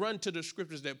me to run to the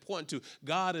scriptures that point to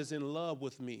God is in love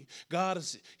with me.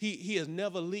 He has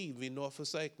never leave me nor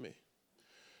forsake me.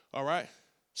 All right?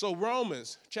 So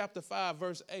Romans chapter 5,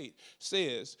 verse 8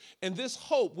 says, and this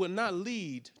hope will not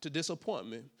lead to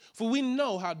disappointment, for we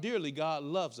know how dearly God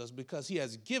loves us because he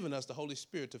has given us the Holy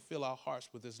Spirit to fill our hearts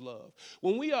with his love.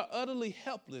 When we are utterly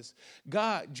helpless,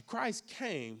 Christ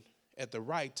came at the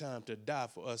right time to die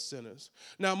for us sinners.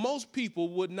 Now, most people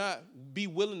would not be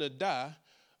willing to die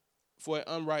for an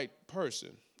upright person,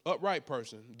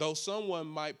 though someone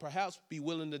might perhaps be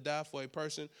willing to die for a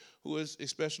person who is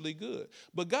especially good.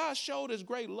 But God showed his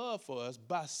great love for us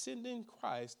by sending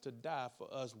Christ to die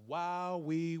for us while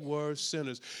we were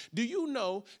sinners. Do you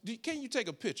know, can you take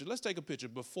a picture? Let's take a picture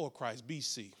before Christ,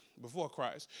 BC, before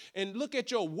Christ, and look at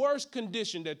your worst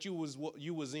condition that you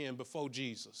was in before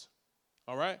Jesus,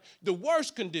 all right? The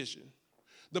worst condition.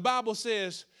 The Bible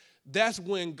says that's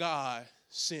when God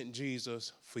sent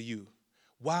Jesus for you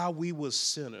while we were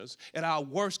sinners at our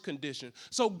worst condition.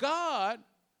 So God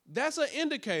That's an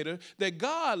indicator that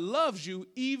God loves you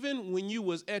even when you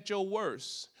was at your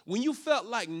worst. When you felt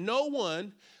like no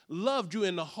one loved you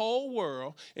in the whole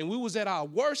world and we was at our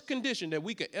worst condition that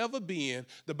we could ever be in,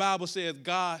 the Bible says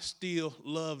God still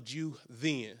loved you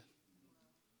then.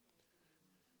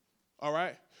 All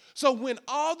right? So when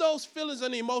all those feelings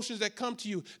and emotions that come to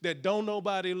you that don't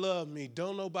nobody love me,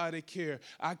 don't nobody care,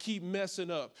 I keep messing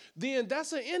up, then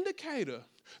that's an indicator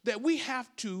that we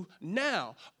have to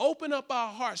now open up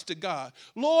our hearts to God.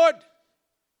 Lord,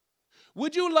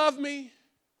 would you love me?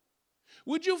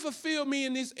 Would you fulfill me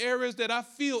in these areas that I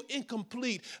feel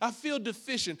incomplete? I feel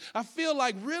deficient. I feel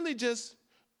like really just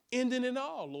ending it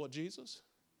all, Lord Jesus.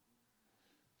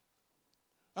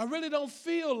 I really don't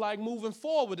feel like moving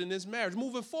forward in this marriage,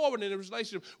 moving forward in the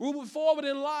relationship, moving forward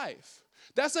in life.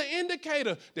 That's an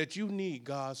indicator that you need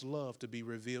God's love to be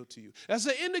revealed to you. That's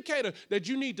an indicator that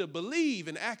you need to believe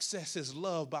and access his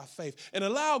love by faith and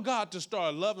allow God to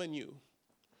start loving you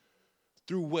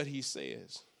through what he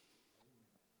says.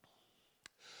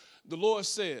 The Lord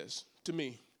says to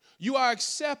me, you are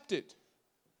accepted,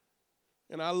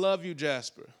 and I love you,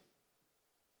 Jasper.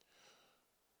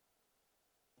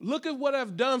 Look at what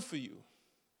I've done for you.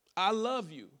 I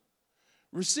love you.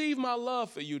 Receive my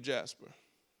love for you, Jasper.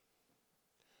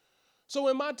 So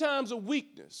in my times of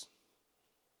weakness,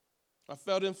 I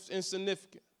felt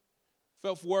insignificant,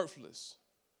 felt worthless.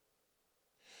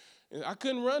 And I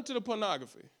couldn't run to the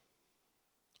pornography.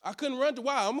 I couldn't run to,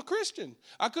 I'm a Christian.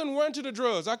 I couldn't run to the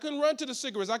drugs. I couldn't run to the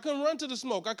cigarettes. I couldn't run to the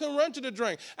smoke. I couldn't run to the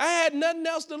drink. I had nothing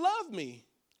else to love me.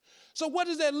 So what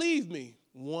does that leave me?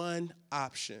 One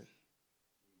option.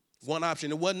 One option.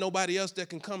 There wasn't nobody else that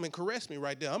can come and caress me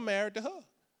right there. I'm married to her.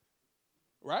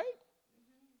 Right?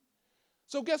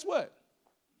 So guess what?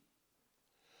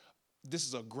 This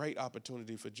is a great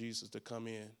opportunity for Jesus to come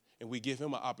in, and we give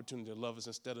him an opportunity to love us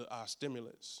instead of our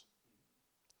stimulants,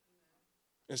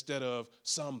 instead of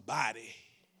somebody.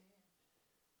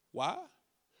 Why?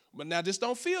 But now this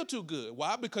don't feel too good.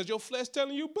 Why? Because your flesh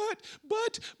telling you,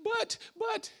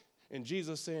 but. And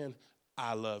Jesus saying,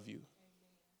 I love you.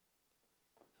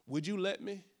 Would you let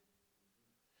me?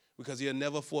 Because he'll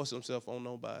never force himself on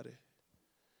nobody.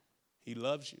 He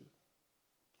loves you.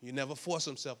 He never force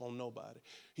himself on nobody.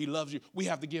 He loves you. We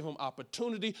have to give him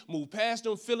opportunity, move past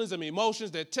them feelings and emotions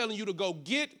that telling you to go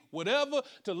get whatever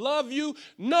to love you.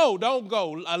 No, don't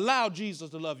go. Allow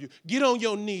Jesus to love you. Get on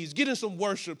your knees. Get in some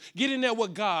worship. Get in there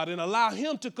with God and allow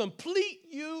him to complete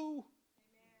you.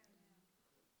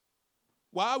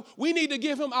 Why? We need to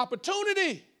give him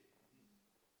opportunity.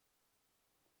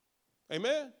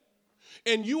 Amen.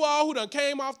 And you all who done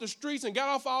came off the streets and got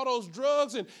off all those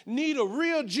drugs and need a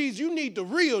real Jesus, you need the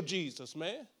real Jesus,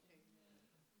 man.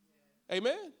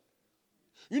 Amen.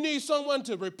 You need someone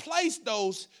to replace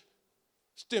those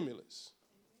stimulants.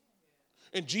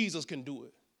 And Jesus can do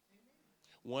it.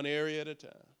 One area at a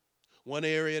time. One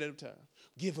area at a time.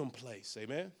 Give him place.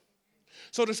 Amen.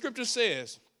 So the scripture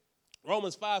says,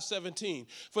 Romans 5:17,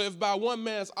 for if by one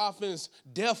man's offense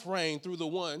death reigned through the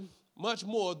one, much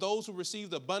more those who receive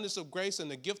the abundance of grace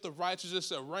and the gift of righteousness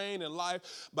shall reign in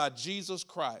life by Jesus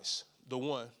Christ, the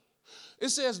one. It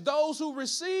says those who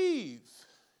receive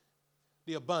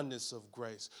the abundance of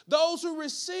grace. Those who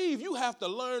receive, you have to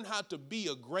learn how to be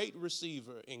a great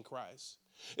receiver in Christ.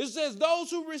 It says those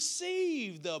who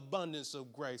receive the abundance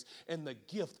of grace and the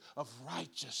gift of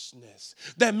righteousness.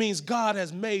 That means God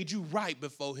has made you right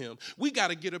before him. We got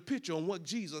to get a picture on what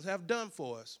Jesus have done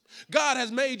for us. God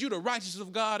has made you the righteousness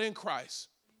of God in Christ.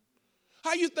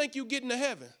 How you think you get into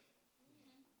heaven?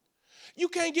 You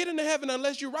can't get into heaven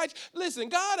unless you're righteous. Listen,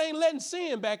 God ain't letting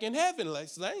sin back in heaven,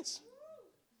 saints.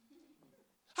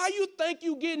 How you think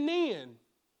you getting in?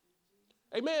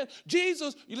 Amen.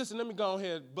 Jesus, you listen, let me go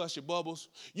ahead and bust your bubbles.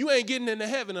 You ain't getting into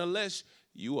heaven unless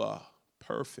you are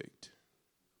perfect.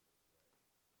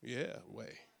 Yeah,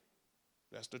 way.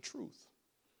 That's the truth.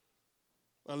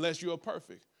 Unless you are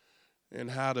perfect.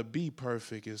 And how to be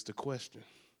perfect is the question.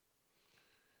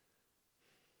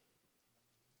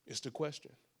 It's the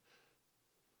question.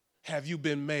 Have you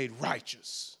been made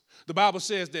righteous? The Bible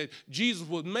says that Jesus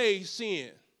was made sin.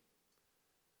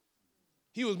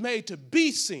 He was made to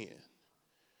be sin,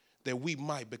 that we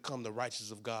might become the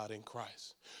righteousness of God in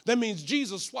Christ. That means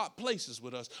Jesus swapped places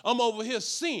with us. I'm over here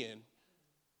sin,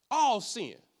 all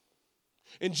sin.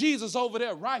 And Jesus over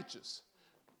there righteous.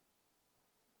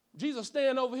 Jesus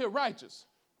standing over here righteous.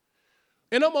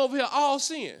 And I'm over here all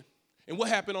sin. And what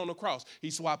happened on the cross?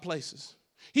 He swapped places.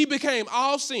 He became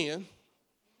all sin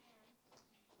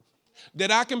that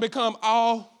I can become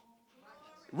all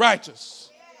righteous.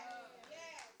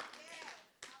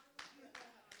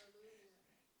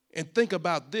 And think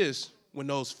about this. when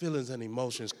those feelings and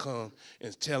emotions come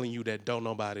and telling you that don't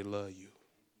nobody love you.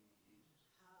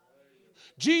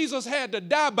 Jesus had to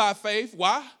die by faith.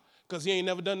 Why? Because he ain't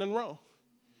never done nothing wrong.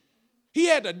 He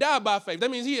had to die by faith.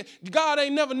 That means God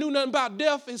ain't never knew nothing about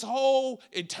death his whole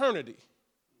eternity.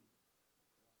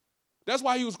 That's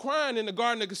why he was crying in the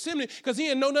Garden of Gethsemane, because he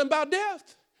didn't know nothing about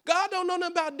death. God don't know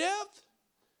nothing about death.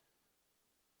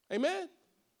 Amen?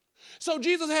 So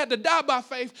Jesus had to die by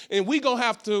faith, and we going to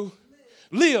have to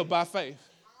live by faith.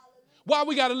 Why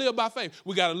we got to live by faith?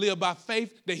 We got to live by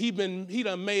faith that he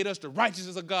done made us the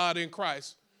righteousness of God in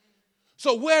Christ.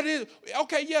 So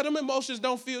them emotions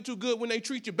don't feel too good when they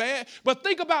treat you bad, but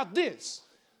think about this.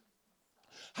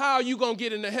 How are you going to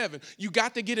get into heaven? You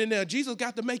got to get in there. Jesus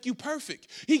got to make you perfect.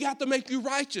 He got to make you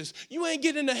righteous. You ain't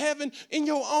getting into heaven in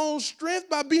your own strength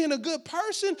by being a good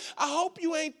person. I hope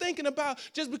you ain't thinking about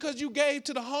just because you gave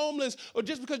to the homeless or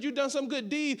just because you done some good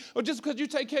deed or just because you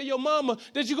take care of your mama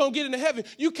that you're going to get into heaven.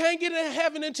 You can't get into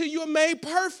heaven until you're made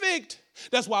perfect.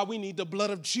 That's why we need the blood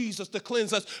of Jesus to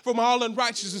cleanse us from all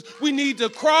unrighteousness. We need the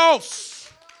cross.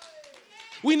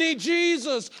 We need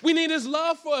Jesus. We need his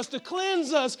love for us to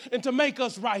cleanse us and to make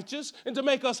us righteous and to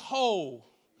make us whole.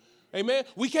 Amen.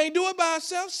 We can't do it by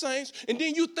ourselves, saints. And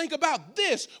then you think about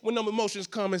this when them emotions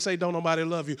come and say, don't nobody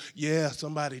love you. Yeah,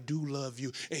 somebody do love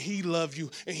you. And he love you.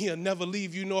 And he'll never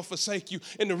leave you nor forsake you.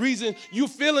 And the reason you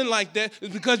feeling like that is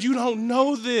because you don't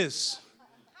know this.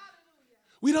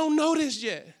 We don't know this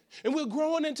yet. And we're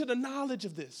growing into the knowledge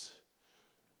of this.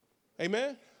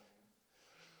 Amen.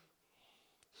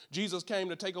 Jesus came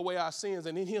to take away our sins,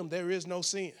 and in him there is no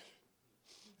sin.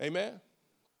 Amen?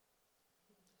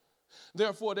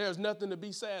 Therefore, there's nothing to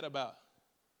be sad about.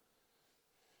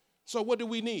 So what do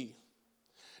we need?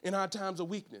 In our times of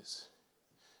weakness,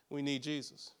 we need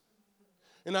Jesus.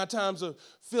 In our times of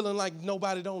feeling like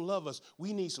nobody don't love us,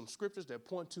 we need some scriptures that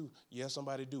point to, yes,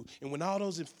 somebody do. And when all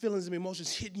those feelings and emotions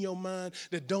hit in your mind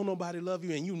that don't nobody love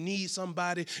you, and you need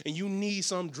somebody, and you need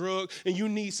some drug, and you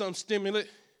need some stimulant,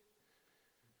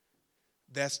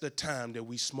 that's the time that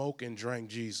we smoke and drink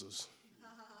Jesus.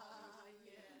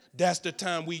 That's the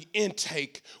time we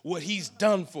intake what he's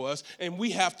done for us, and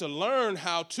we have to learn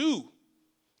how to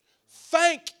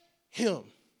thank him.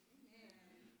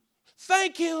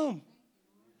 Thank him.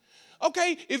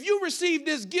 Okay, if you received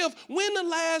this gift, when the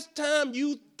last time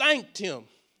you thanked him?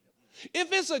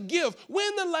 If it's a gift,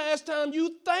 when the last time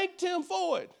you thanked him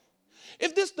for it?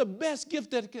 If this is the best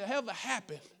gift that could ever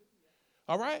happen,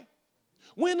 all right?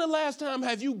 When the last time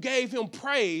have you gave him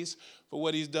praise for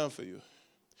what he's done for you?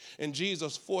 And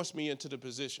Jesus forced me into the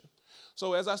position.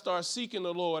 So as I started seeking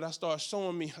the Lord, I started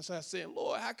showing me, I started saying,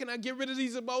 Lord, how can I get rid of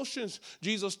these emotions?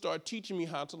 Jesus started teaching me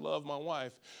how to love my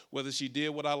wife, whether she did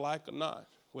what I like or not,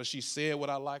 whether she said what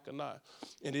I like or not.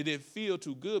 And it didn't feel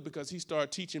too good because he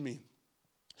started teaching me.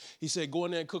 He said, go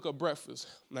in there and cook up breakfast.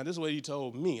 Now, this is what he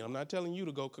told me. I'm not telling you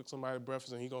to go cook somebody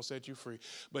breakfast and he's going to set you free.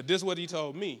 But this is what he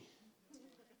told me.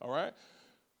 All right?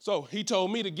 So he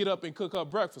told me to get up and cook up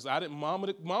breakfast.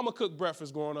 Mama cooked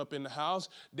breakfast growing up in the house.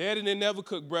 Daddy didn't never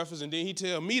cook breakfast. And then he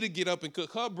tell me to get up and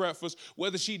cook her breakfast,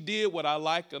 whether she did what I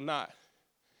liked or not,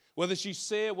 whether she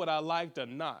said what I liked or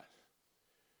not.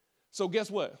 So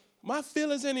guess what? My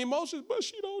feelings and emotions, but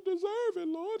she don't deserve it,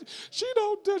 Lord. She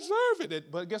don't deserve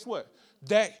it. But guess what?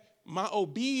 That my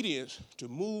obedience to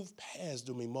move past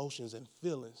them emotions and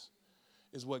feelings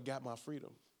is what got my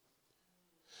freedom.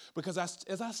 Because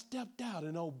as I stepped out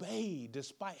and obeyed,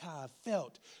 despite how I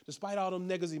felt, despite all them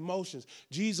negative emotions,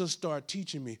 Jesus started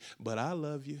teaching me, but I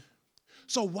love you.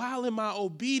 So while in my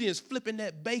obedience, flipping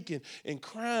that bacon and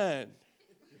crying,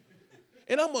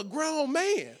 and I'm a grown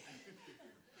man.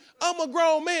 I'm a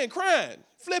grown man crying,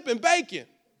 flipping bacon.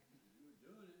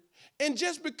 And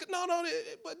just because,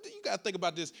 but you got to think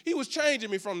about this. He was changing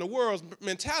me from the world's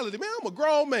mentality. Man, I'm a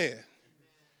grown man.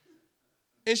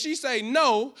 And she say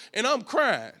no, and I'm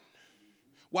crying.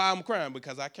 Why I'm crying?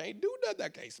 Because I can't do nothing. I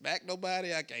can't smack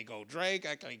nobody. I can't go drink.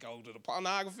 I can't go to the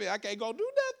pornography. I can't go do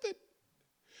nothing.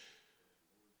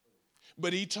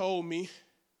 But he told me,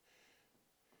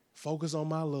 focus on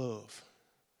my love.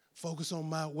 Focus on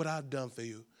what I've done for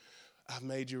you. I've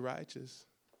made you righteous.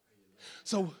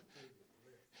 So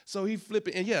he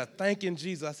flipping, and thanking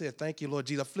Jesus. I said, thank you, Lord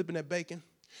Jesus. I'm flipping that bacon.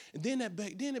 And then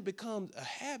then it becomes a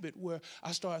habit where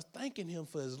I start thanking him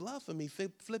for his love for me,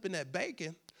 flipping that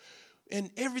bacon. And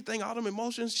everything, all them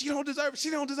emotions, she don't deserve it, she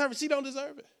don't deserve it, she don't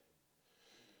deserve it.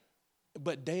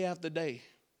 But day after day,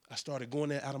 I started going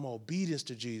there out of my obedience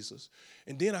to Jesus.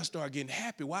 And then I started getting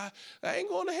happy. Why? I ain't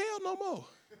going to hell no more.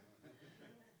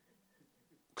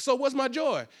 So what's my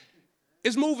joy?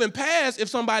 It's moving past if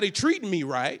somebody treating me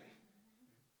right.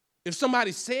 If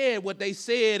somebody said what they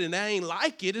said and I ain't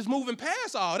like it, it's moving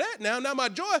past all that now. Now my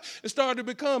joy is starting to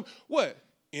become what?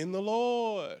 In the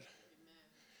Lord.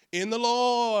 In the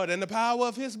Lord and the power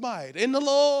of his might. In the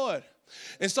Lord.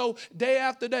 And so day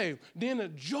after day, then the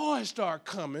joy start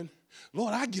coming.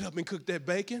 Lord, I get up and cook that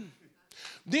bacon.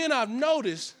 Then I've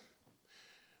noticed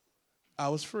I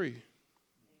was free.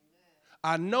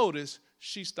 I noticed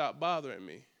she stopped bothering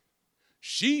me.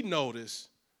 She noticed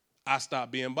I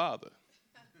stopped being bothered.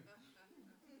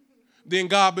 Then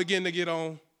God began to get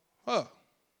on her.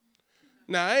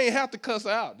 Now, I ain't have to cuss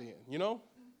her out then, you know.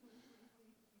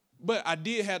 But I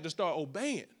did have to start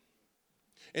obeying.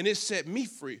 And it set me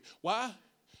free. Why?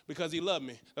 Because he loved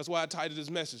me. That's why I titled this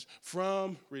message,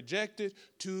 From Rejected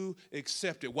to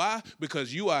Accepted. Why?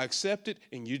 Because you are accepted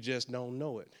and you just don't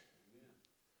know it.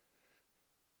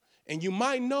 And you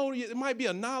might know, it might be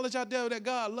a knowledge out there that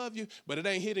God loves you, but it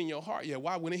ain't hitting your heart yet.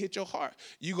 Why? When it hit your heart,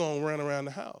 you're going to run around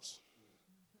the house.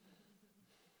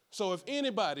 So if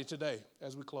anybody today,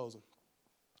 as we close,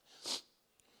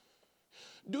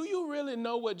 do you really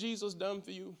know what Jesus done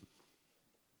for you?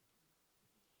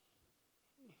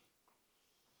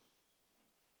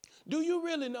 Do you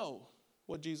really know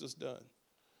what Jesus done?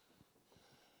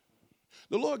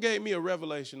 The Lord gave me a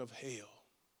revelation of hell,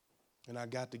 and I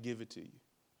got to give it to you.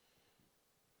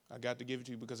 I got to give it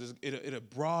to you because it'll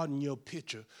broaden your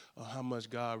picture of how much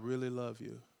God really loves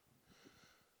you.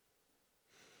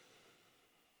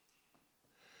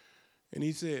 And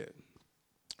he said,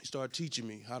 he started teaching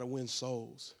me how to win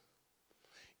souls.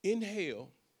 In hell,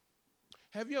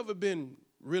 have you ever been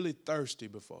really thirsty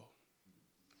before?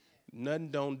 Nothing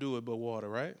don't do it but water,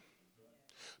 right?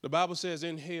 The Bible says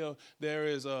in hell there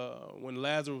is when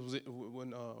Lazarus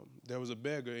there was a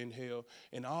beggar in hell,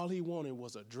 and all he wanted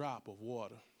was a drop of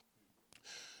water.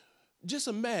 Just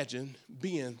imagine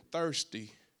being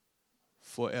thirsty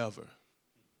forever.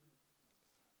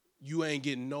 You ain't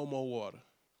getting no more water.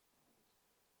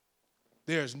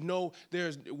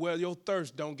 Well, your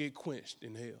thirst don't get quenched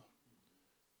in hell.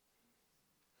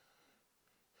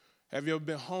 Have you ever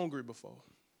been hungry before?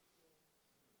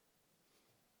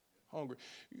 Hungry.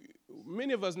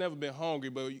 Many of us never been hungry,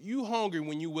 but you hungry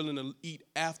when you're willing to eat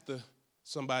after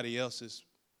somebody else's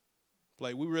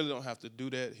plate. We really don't have to do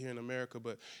that here in America,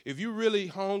 but if you're really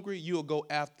hungry, you'll go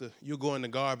in the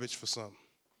garbage for something.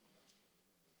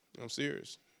 I'm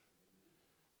serious.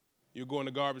 You'll go in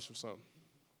the garbage for something.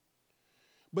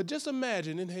 But just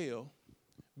imagine in hell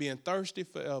being thirsty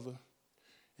forever,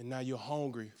 and now you're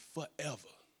hungry forever.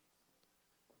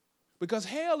 Because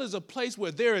hell is a place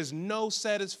where there is no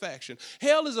satisfaction.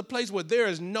 Hell is a place where there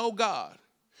is no God.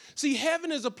 See, heaven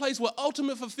is a place where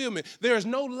ultimate fulfillment, there is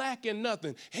no lack in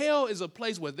nothing. Hell is a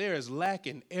place where there is lack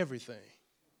in everything.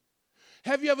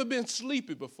 Have you ever been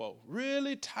sleepy before?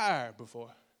 Really tired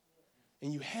before?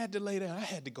 And you had to lay down. I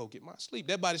had to go get my sleep.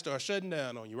 That body started shutting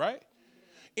down on you, right?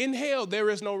 In hell, there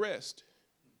is no rest.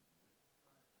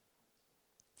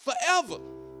 Forever.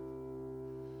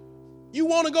 You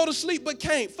want to go to sleep but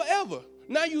can't. Forever.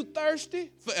 Now you thirsty.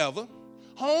 Forever.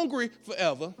 Hungry.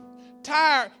 Forever.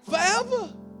 Tired.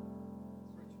 Forever.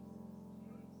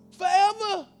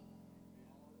 Forever.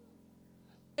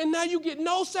 And now you get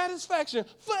no satisfaction.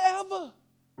 Forever.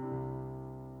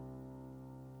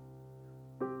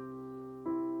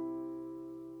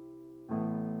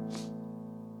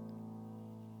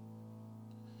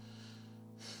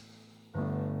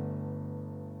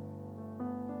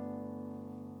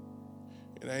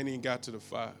 I ain't even got to the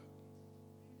fire.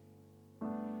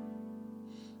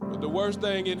 But the worst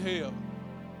thing in hell,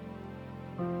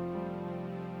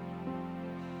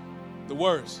 the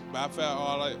worst, by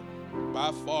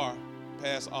far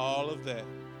past all of that,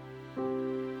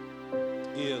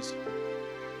 is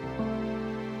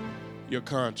your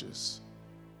conscience.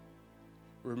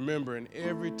 Remembering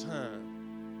every time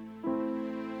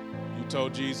you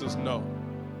told Jesus no.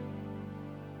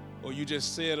 Or you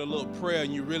just said a little prayer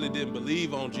and you really didn't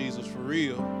believe on Jesus for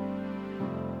real.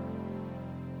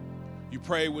 You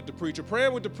prayed with the preacher.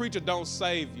 Praying with the preacher don't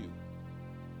save you.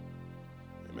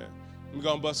 Amen. I'm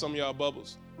going to bust some of y'all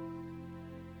bubbles.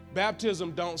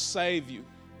 Baptism don't save you.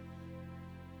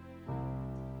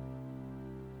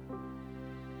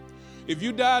 If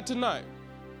you died tonight,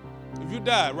 if you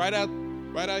died right out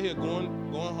here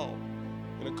going home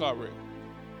in a car wreck,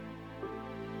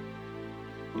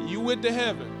 and you went to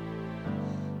heaven,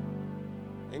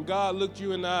 and God looked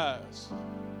you in the eyes.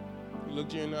 He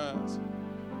looked you in the eyes.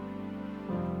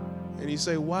 And he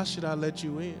said, why should I let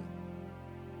you in?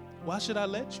 Why should I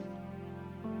let you?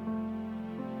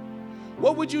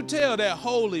 What would you tell that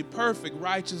holy, perfect,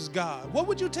 righteous God? What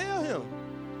would you tell him?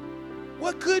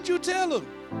 What could you tell him?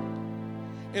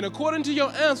 And according to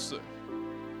your answer,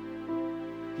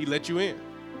 he let you in.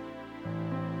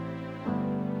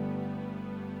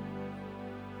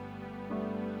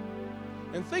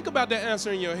 And think about that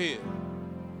answer in your head.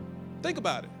 Think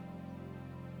about it.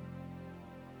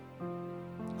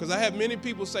 Because I have many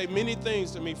people say many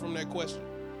things to me from that question.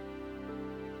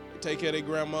 They take care of their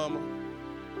grandmama,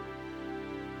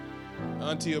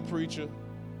 auntie a preacher,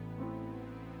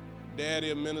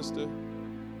 daddy a minister.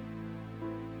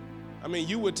 I mean,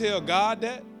 you would tell God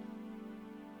that?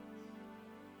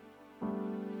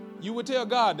 You would tell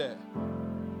God that?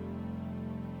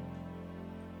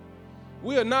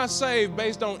 We are not saved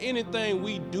based on anything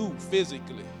we do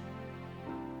physically.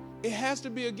 It has to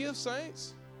be a gift,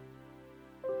 saints.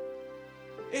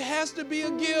 It has to be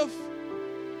a gift.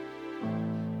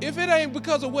 If it ain't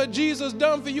because of what Jesus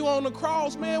done for you on the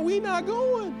cross, man, we not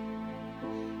going.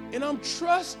 And I'm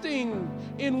trusting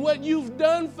in what you've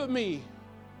done for me.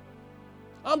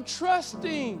 I'm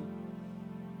trusting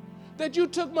that you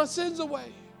took my sins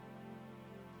away.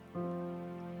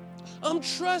 I'm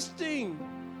trusting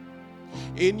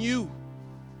in you.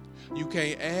 You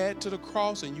can't add to the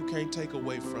cross and you can't take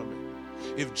away from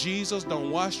it. If Jesus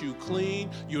don't wash you clean,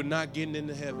 you're not getting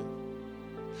into heaven.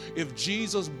 If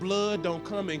Jesus' blood don't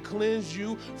come and cleanse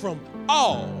you from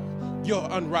all your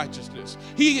unrighteousness,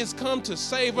 he has come to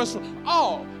save us from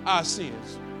all our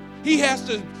sins. He has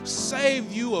to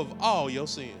save you of all your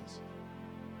sins.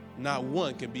 Not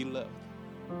one can be left.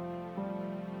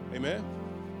 Amen.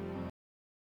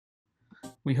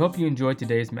 We hope you enjoyed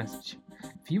today's message.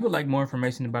 If you would like more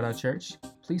information about our church,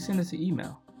 please send us an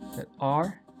email at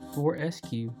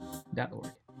r4sq.org.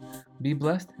 Be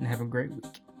blessed and have a great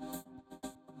week.